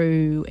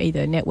through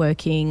either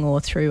networking or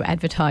through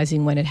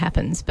advertising when it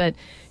happens. But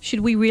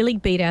should we really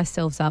beat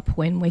ourselves up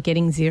when we're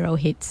getting 0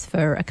 hits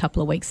for a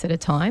couple of weeks at a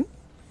time?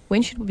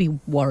 When should we be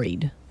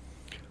worried?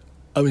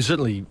 I mean,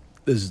 certainly,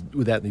 there's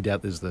without any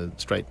doubt, there's the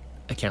straight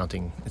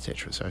accounting,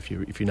 etc. So if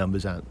your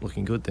numbers aren't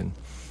looking good, then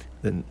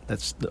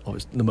that's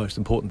the most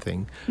important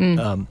thing.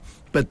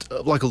 But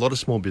like a lot of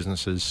small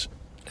businesses,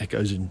 it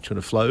goes in kind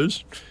of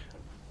flows.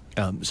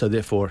 So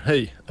therefore,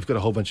 hey, I've got a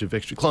whole bunch of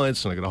extra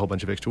clients and I've got a whole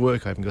bunch of extra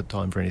work. I haven't got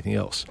time for anything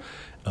else.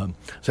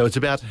 So it's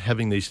about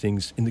having these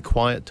things in the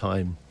quiet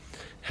time,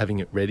 having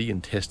it ready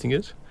and testing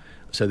it.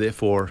 So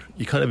therefore,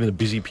 you're kind of in a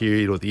busy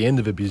period or at the end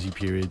of a busy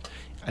period,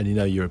 and you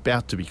know you're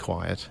about to be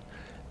quiet.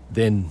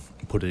 Then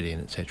put it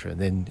in, etc., and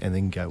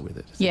then go with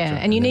it. Yeah,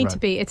 and you need to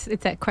be. It's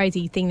that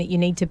crazy thing that you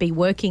need to be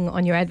working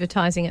on your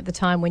advertising at the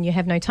time when you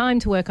have no time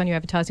to work on your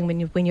advertising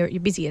when you're at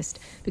your busiest,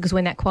 because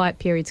when that quiet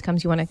period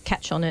comes, you want to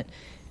catch on it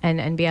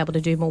and be able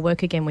to do more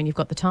work again when you've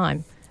got the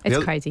time.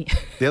 It's crazy.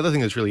 The other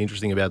thing that's really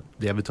interesting about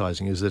the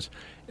advertising is that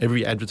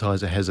every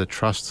advertiser has a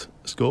trust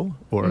score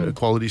or a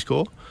quality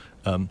score.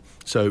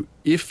 So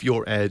if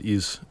your ad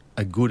is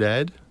a good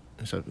ad,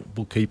 so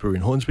Bookkeeper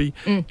in Hornsby,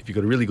 if you've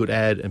got a really good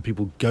ad and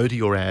people go to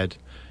your ad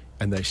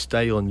and they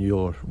stay on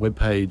your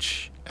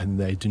webpage and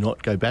they do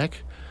not go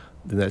back,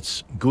 then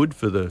that's good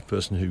for the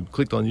person who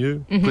clicked on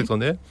you, clicked on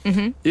there.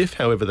 If,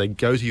 however, they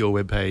go to your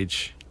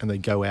webpage and they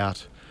go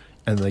out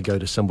and they go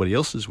to somebody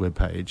else's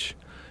webpage,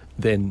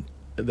 then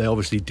they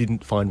obviously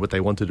didn't find what they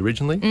wanted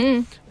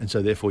originally, and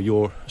so therefore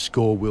your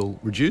score will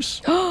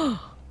reduce.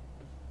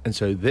 And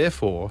so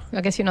therefore...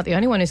 I guess you're not the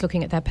only one who's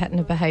looking at that pattern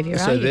of behaviour, are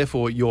you? So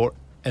therefore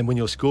and when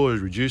your score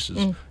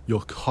reduces,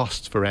 your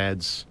cost for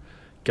ads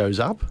goes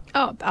up.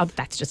 Oh,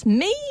 that's just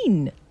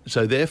mean.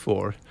 So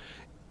therefore,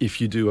 if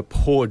you do a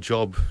poor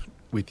job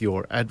with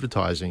your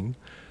advertising,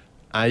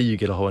 A, you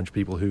get a whole bunch of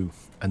people who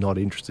are not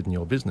interested in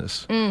your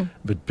business,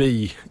 but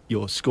B,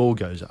 your score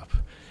goes up.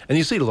 And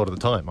you see it a lot of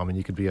the time. I mean,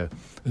 you could be a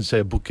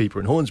Bookkeeper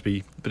in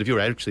Hornsby, but if you're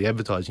actually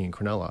advertising in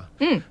Cronulla,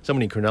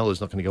 somebody in Cronulla is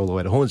not going to go all the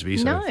way to Hornsby.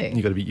 So No.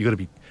 you've got to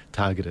be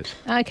targeted.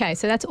 Okay,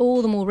 so that's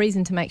all the more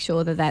reason to make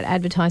sure that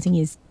advertising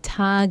is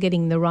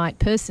targeting the right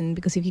person,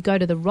 because if you go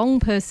to the wrong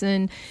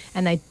person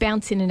and they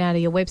bounce in and out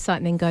of your website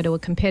and then go to a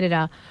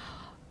competitor,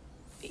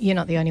 you're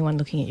not the only one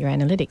looking at your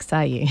analytics,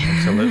 are you?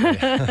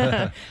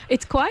 Absolutely.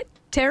 It's quite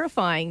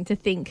terrifying to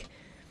think,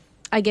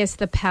 I guess,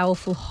 the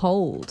powerful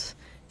hold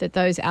that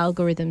those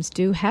algorithms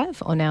do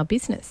have on our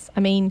business.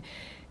 I mean,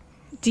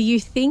 do you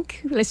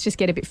think, let's just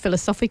get a bit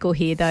philosophical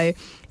here though,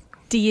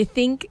 do you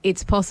think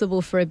it's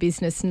possible for a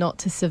business not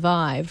to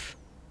survive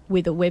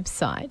with a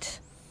website,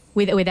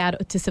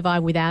 to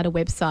survive without a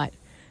website,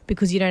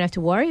 because you don't have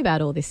to worry about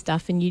all this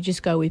stuff and you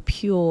just go with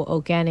pure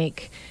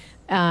organic,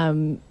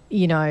 do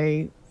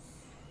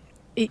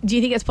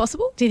you think it's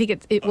possible? Do you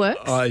think it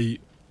works? I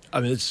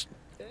mean, it's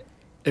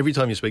every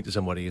time you speak to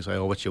somebody, you say,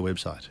 "Oh, what's your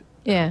website?"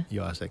 Yeah.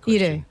 You ask that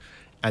question. You do.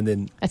 And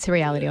then that's the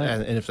reality of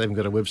it. And if they haven't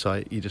got a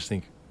website, you just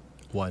think,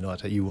 why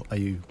not? Are you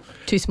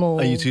too small?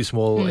 Are you too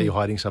small? Are you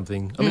hiding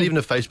something? I mean, even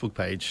a Facebook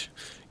page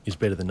is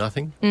better than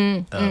nothing.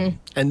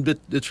 But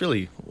it's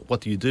really,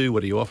 what do you do?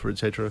 What do you offer,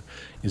 etc.?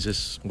 Is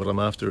this what I'm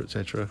after,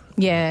 etc.?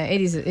 Yeah,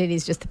 it is. It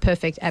is just the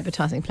perfect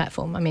advertising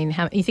platform. I mean,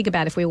 you think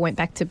about if we went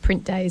back to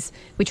print days,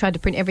 we tried to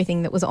print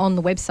everything that was on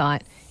the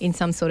website in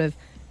some sort of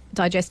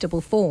digestible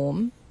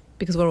form,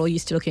 because we're all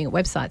used to looking at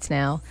websites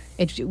now.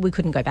 We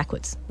couldn't go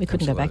backwards. We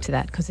couldn't go back to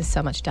that because there's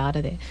so much data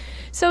there.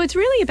 So it's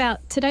really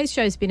about, today's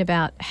show's been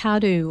about how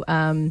to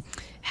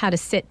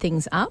set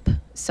things up.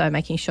 So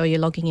making sure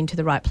you're logging into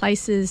the right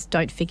places.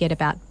 Don't forget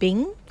about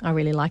Bing. I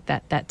really like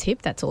that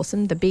tip. That's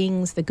awesome. The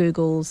Bings, the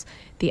Googles,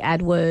 the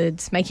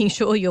AdWords, making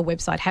sure your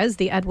website has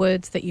the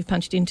AdWords that you've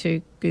punched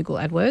into Google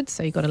AdWords.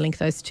 So you've got to link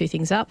those two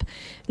things up.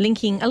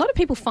 Linking, a lot of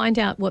people find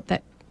out what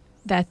the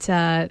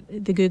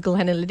Google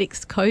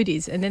Analytics code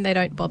is, and then they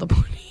don't bother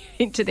putting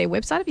it into their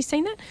website. Have you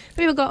seen that?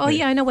 People go,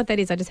 yeah, I know what that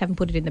is. I just haven't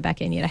put it in the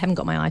back end yet. I haven't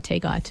got my IT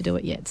guy to do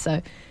it yet.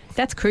 So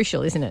that's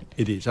crucial, isn't it?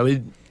 It is. I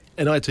mean,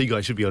 an IT guy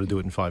should be able to do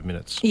it in 5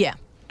 minutes. Yeah.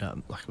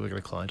 Like we've got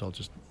a client, I'll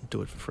just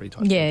do it for free.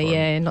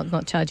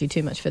 Not charge you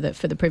too much for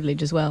the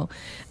privilege as well.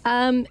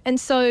 And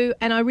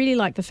I really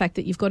like the fact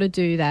that you've got to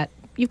do that.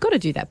 You've got to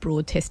do that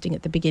broad testing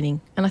at the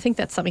beginning. And I think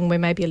that's something we're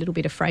maybe a little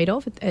bit afraid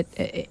of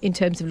in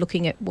terms of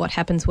looking at what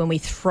happens when we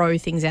throw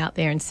things out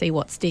there and see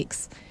what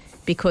sticks,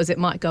 because it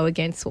might go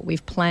against what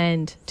we've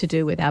planned to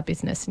do with our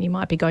business, and you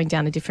might be going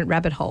down a different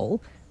rabbit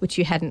hole which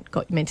you hadn't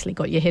mentally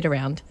got your head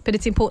around. But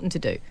it's important to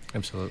do.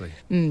 Absolutely.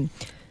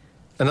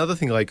 Another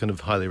thing I kind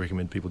of highly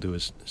recommend people do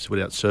is sort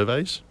out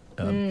surveys.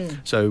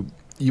 So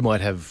you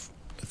might have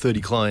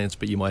 30 clients,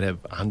 but you might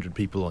have 100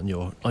 people on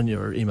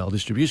your email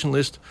distribution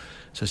list.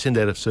 So send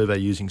out a survey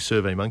using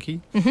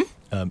SurveyMonkey,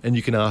 and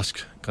you can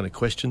ask kind of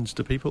questions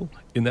to people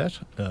in that,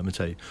 and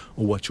say,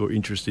 well, what you're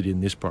interested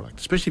in this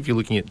product, especially if you're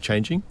looking at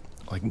changing.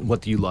 Like,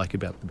 what do you like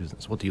about the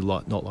business? What do you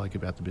not like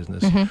about the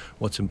business?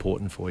 What's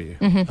important for you?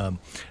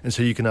 And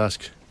so you can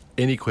ask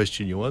any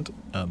question you want.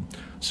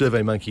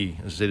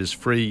 SurveyMonkey, as I said, is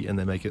free, and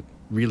they make it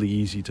really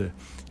easy to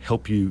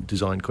help you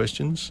design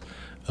questions.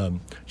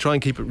 Try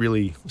and keep it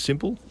really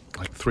simple,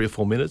 like 3 or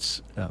 4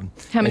 minutes.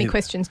 How many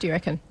questions do you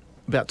reckon?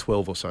 About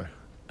 12 or so.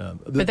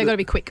 But they've got to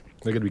be quick.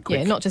 They've got to be quick.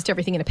 Yeah, not just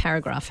everything in a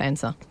paragraph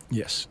answer.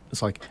 Yes.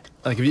 It's like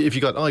if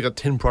you got, I got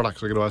 10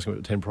 products, I've got to ask them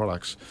about 10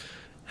 products.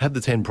 Have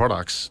the 10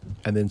 products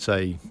and then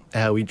say,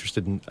 how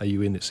interested are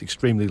you in this?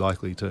 Extremely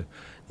likely to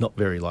not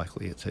very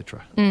likely,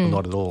 etc. Or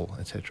not at all,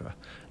 etc.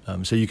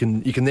 So you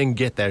can then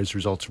get those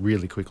results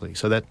really quickly.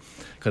 So that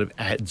kind of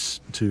adds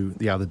to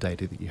the other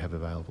data that you have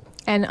available.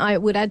 And I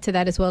would add to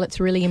that as well, it's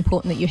really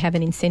important that you have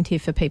an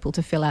incentive for people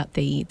to fill out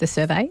the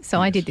survey. So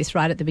yes. I did this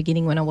right at the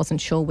beginning when I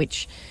wasn't sure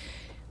which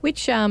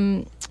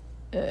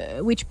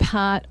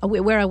part,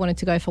 where I wanted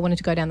to go, if I wanted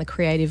to go down the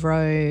creative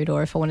road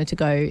or if I wanted to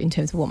go in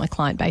terms of what my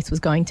client base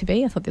was going to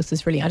be. I thought this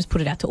was really, I just put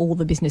it out to all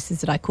the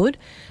businesses that I could.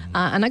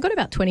 And I got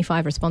about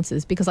 25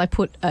 responses because I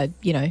put a,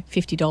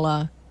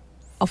 $50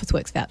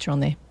 Officeworks voucher on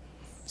there.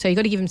 So you've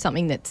got to give them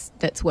something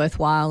that's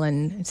worthwhile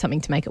and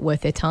something to make it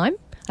worth their time.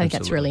 I think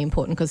that's really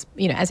important because,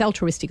 as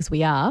altruistic as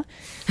we are,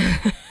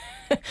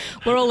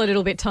 we're all a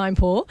little bit time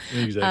poor.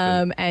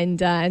 Exactly.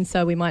 And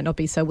so we might not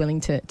be so willing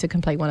to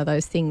complete one of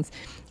those things.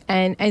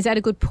 And is that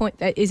a good point?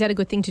 Is that a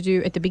good thing to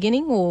do at the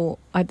beginning or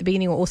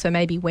also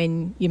maybe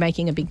when you're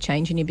making a big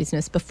change in your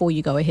business before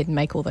you go ahead and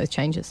make all those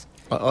changes?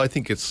 I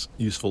think it's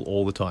useful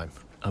all the time.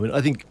 I mean,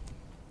 I think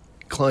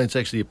clients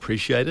actually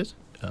appreciate it.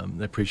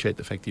 They appreciate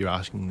the fact that you're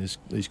asking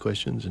these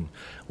questions and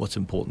what's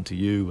important to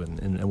you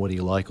and what do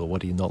you like or what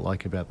do you not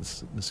like about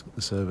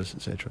the service,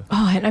 etc.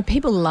 Oh, I know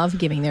people love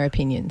giving their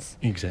opinions.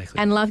 Exactly.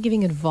 And love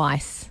giving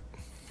advice.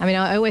 I mean,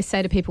 I always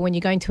say to people when you're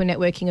going to a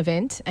networking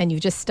event and you're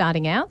just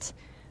starting out,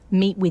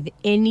 meet with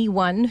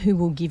anyone who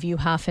will give you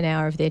half an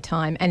hour of their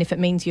time. And if it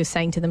means you're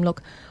saying to them,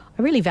 look,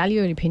 I really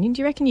value your opinion.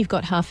 Do you reckon you've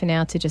got half an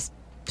hour to just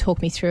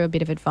talk me through a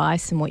bit of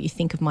advice and what you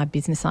think of my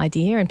business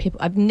idea? And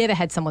I've never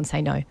had someone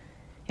say no.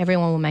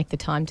 Everyone will make the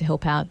time to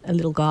help out a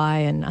little guy,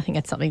 and I think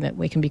that's something that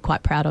we can be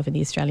quite proud of in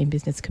the Australian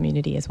business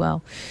community as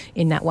well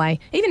in that way,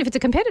 even if it's a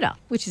competitor,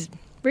 which is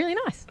really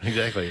nice.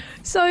 Exactly.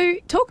 So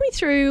talk me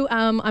through,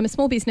 I'm a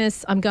small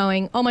business, I'm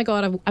going, oh my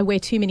God, I wear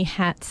too many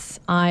hats.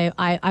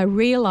 I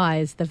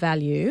realise the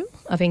value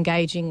of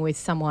engaging with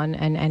someone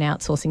and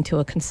outsourcing to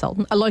a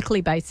consultant, a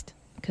locally based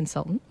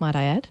consultant, might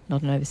I add,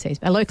 not an overseas,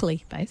 a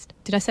locally based.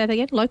 Did I say that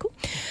again? Local?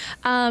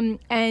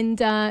 And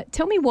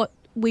tell me what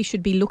we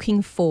should be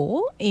looking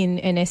for in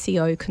an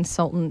SEO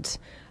consultant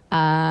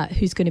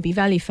who's going to be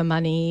value for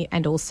money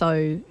and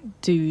also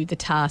do the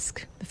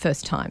task the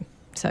first time.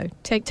 So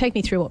take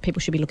me through what people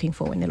should be looking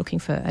for when they're looking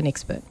for an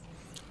expert.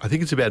 I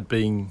think it's about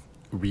being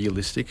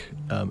realistic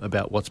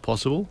about what's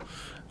possible.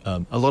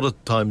 A lot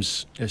of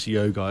times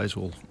SEO guys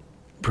will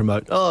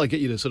promote, I'll get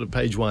you to sort of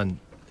page 1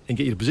 and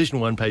get you to position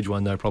one, page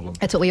one, no problem.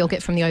 That's what we all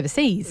get from the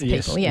overseas people,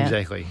 Yes, yeah.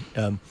 exactly.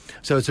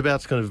 So it's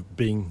about kind of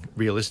being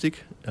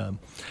realistic. And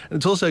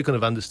it's also kind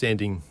of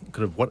understanding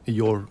kind of what are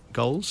your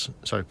goals.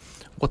 So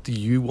what do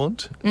you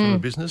want from a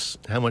business?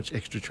 How much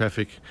extra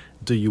traffic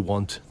do you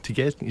want to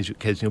get?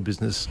 Can your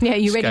business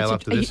scale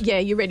up to this? Yeah,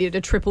 you're ready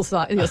to triple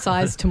your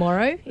size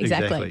tomorrow?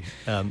 Exactly.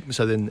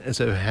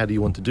 So how do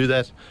you want to do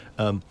that?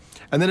 And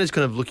then it's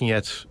kind of looking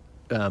at,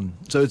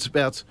 so it's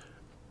about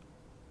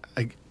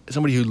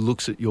somebody who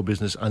looks at your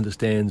business,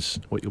 understands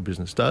what your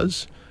business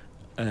does,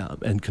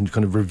 and can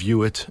kind of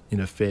review it in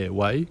a fair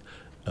way.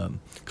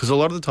 Because a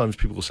lot of the times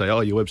people will say,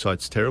 oh, your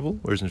website's terrible,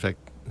 whereas in fact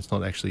it's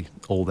not actually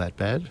all that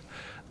bad.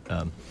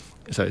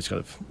 So it's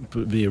kind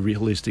of be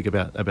realistic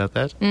about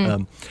that.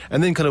 And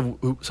then kind of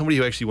somebody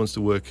who actually wants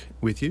to work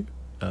with you.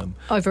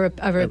 Over a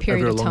period of time.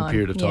 Over a long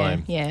period of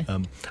time. Yeah.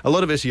 A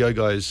lot of SEO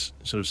guys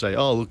sort of say,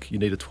 oh, look, you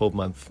need a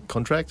 12-month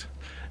contract,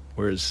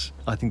 whereas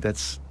I think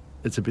it's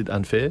a bit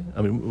unfair.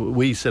 I mean,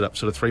 we set up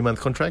sort of 3-month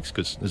contracts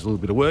because there's a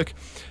little bit of work.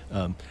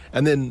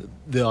 And then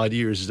the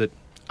idea is that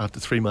after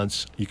 3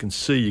 months, you can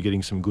see you're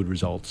getting some good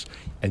results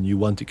and you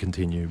want to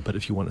continue. But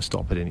if you want to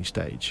stop at any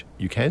stage,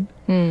 you can.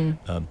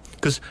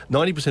 Because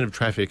 90% of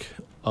traffic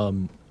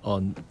on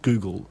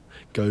Google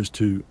goes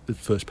to the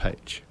first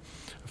page.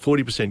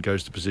 40%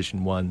 goes to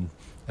position 1,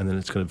 and then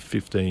it's kind of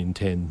 15,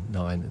 10,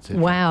 9, etc.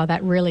 Wow,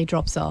 that really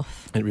drops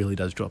off. It really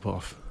does drop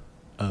off.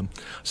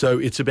 So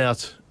it's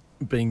about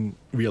being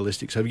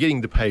realistic. So if you're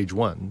getting to page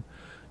 1,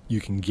 you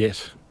can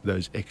get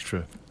those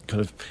extra kind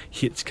of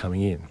hits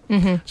coming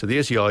in. So the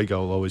SEO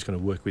goal will always going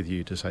to work with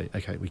you to say,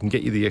 okay, we can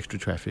get you the extra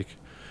traffic,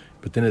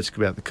 but then it's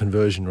about the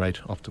conversion rate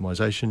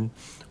optimization,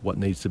 what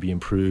needs to be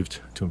improved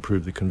to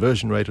improve the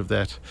conversion rate of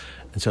that.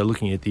 And so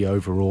looking at the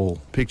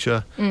overall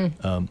picture,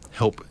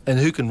 help, and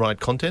who can write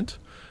content,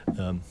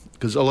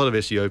 because a lot of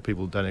SEO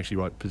people don't actually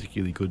write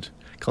particularly good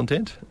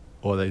content,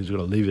 or they've got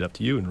to leave it up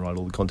to you and write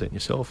all the content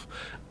yourself,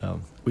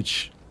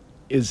 which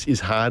is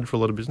hard for a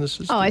lot of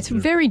businesses. Oh, it's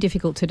very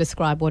difficult to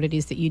describe what it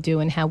is that you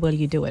do and how well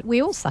you do it.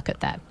 We all suck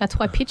at that. That's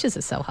why pitches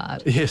are so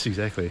hard. Yes,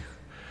 exactly.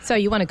 So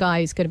you want a guy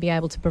who's going to be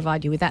able to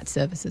provide you with that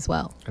service as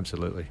well.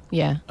 Absolutely.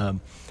 Yeah.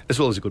 As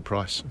well as a good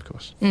price, of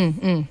course.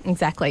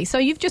 Exactly. So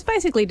you've just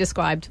basically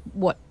described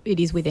what it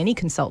is with any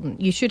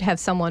consultant. You should have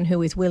someone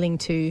who is willing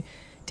to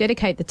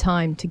dedicate the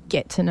time to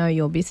get to know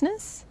your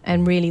business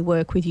and really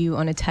work with you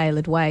on a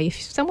tailored way. If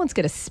someone's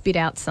going to spit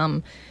out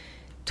some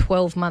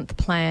 12-month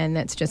plan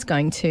that's just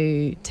going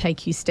to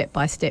take you step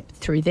by step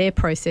through their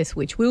process,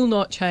 which will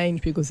not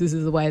change because this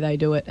is the way they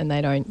do it, and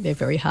they're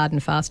very hard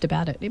and fast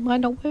about it, it might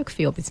not work for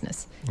your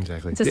business.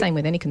 Exactly. It's the same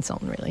with any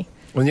consultant, really.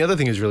 Well, the other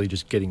thing is really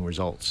just getting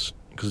results,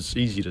 because it's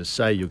easy to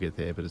say you'll get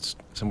there, but it's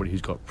somebody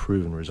who's got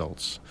proven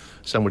results,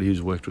 somebody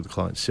who's worked with a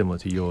client similar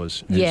to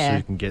yours, who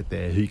can get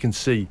there, who you can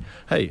see,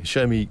 hey,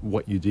 show me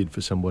what you did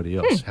for somebody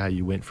else, how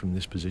you went from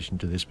this position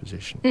to this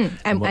position.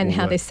 And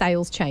how their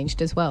sales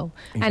changed as well.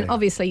 Exactly. And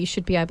obviously you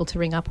should be able to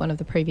ring up one of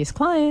the previous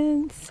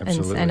clients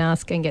and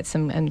ask and get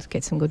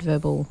some good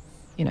verbal,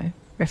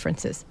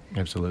 references.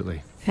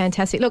 Absolutely.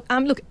 Fantastic. Look,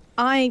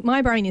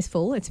 my brain is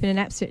full. It's been an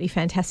absolutely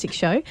fantastic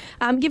show.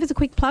 Give us a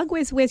quick plug.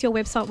 Where's your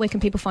website? Where can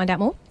people find out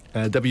more?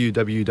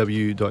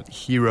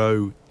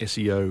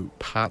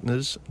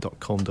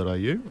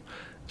 www.heroseopartners.com.au.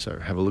 So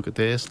have a look at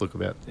this, look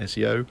about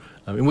SEO.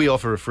 And we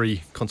offer a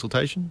free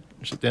consultation.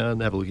 Sit down,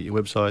 have a look at your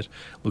website,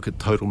 look at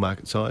total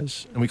market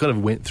size. And we kind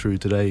of went through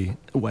today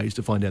ways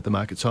to find out the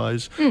market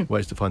size,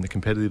 ways to find the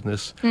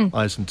competitiveness.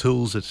 I have some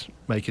tools that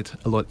make it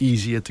a lot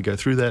easier to go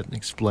through that and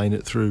explain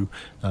it through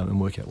and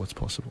work out what's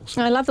possible.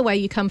 So. I love the way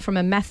you come from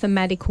a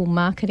mathematical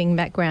marketing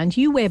background.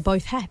 You wear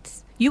both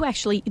hats.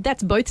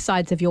 That's both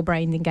sides of your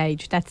brain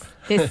engaged.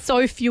 There's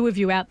so few of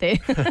you out there.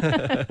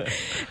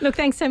 Look,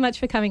 thanks so much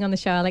for coming on the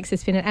show, Alex.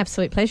 It's been an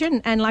absolute pleasure.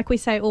 And like we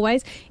say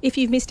always, if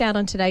you've missed out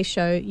on today's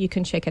show, you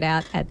can check it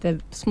out at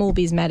the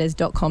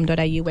smallbizmatters.com.au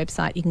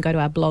website. You can go to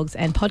our blogs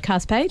and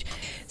podcast page.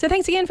 So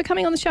thanks again for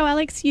coming on the show,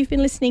 Alex. You've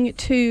been listening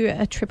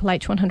to Triple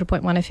H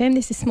 100.1 FM.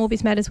 This is Small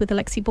Biz Matters with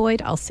Alexi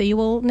Boyd. I'll see you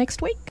all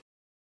next week.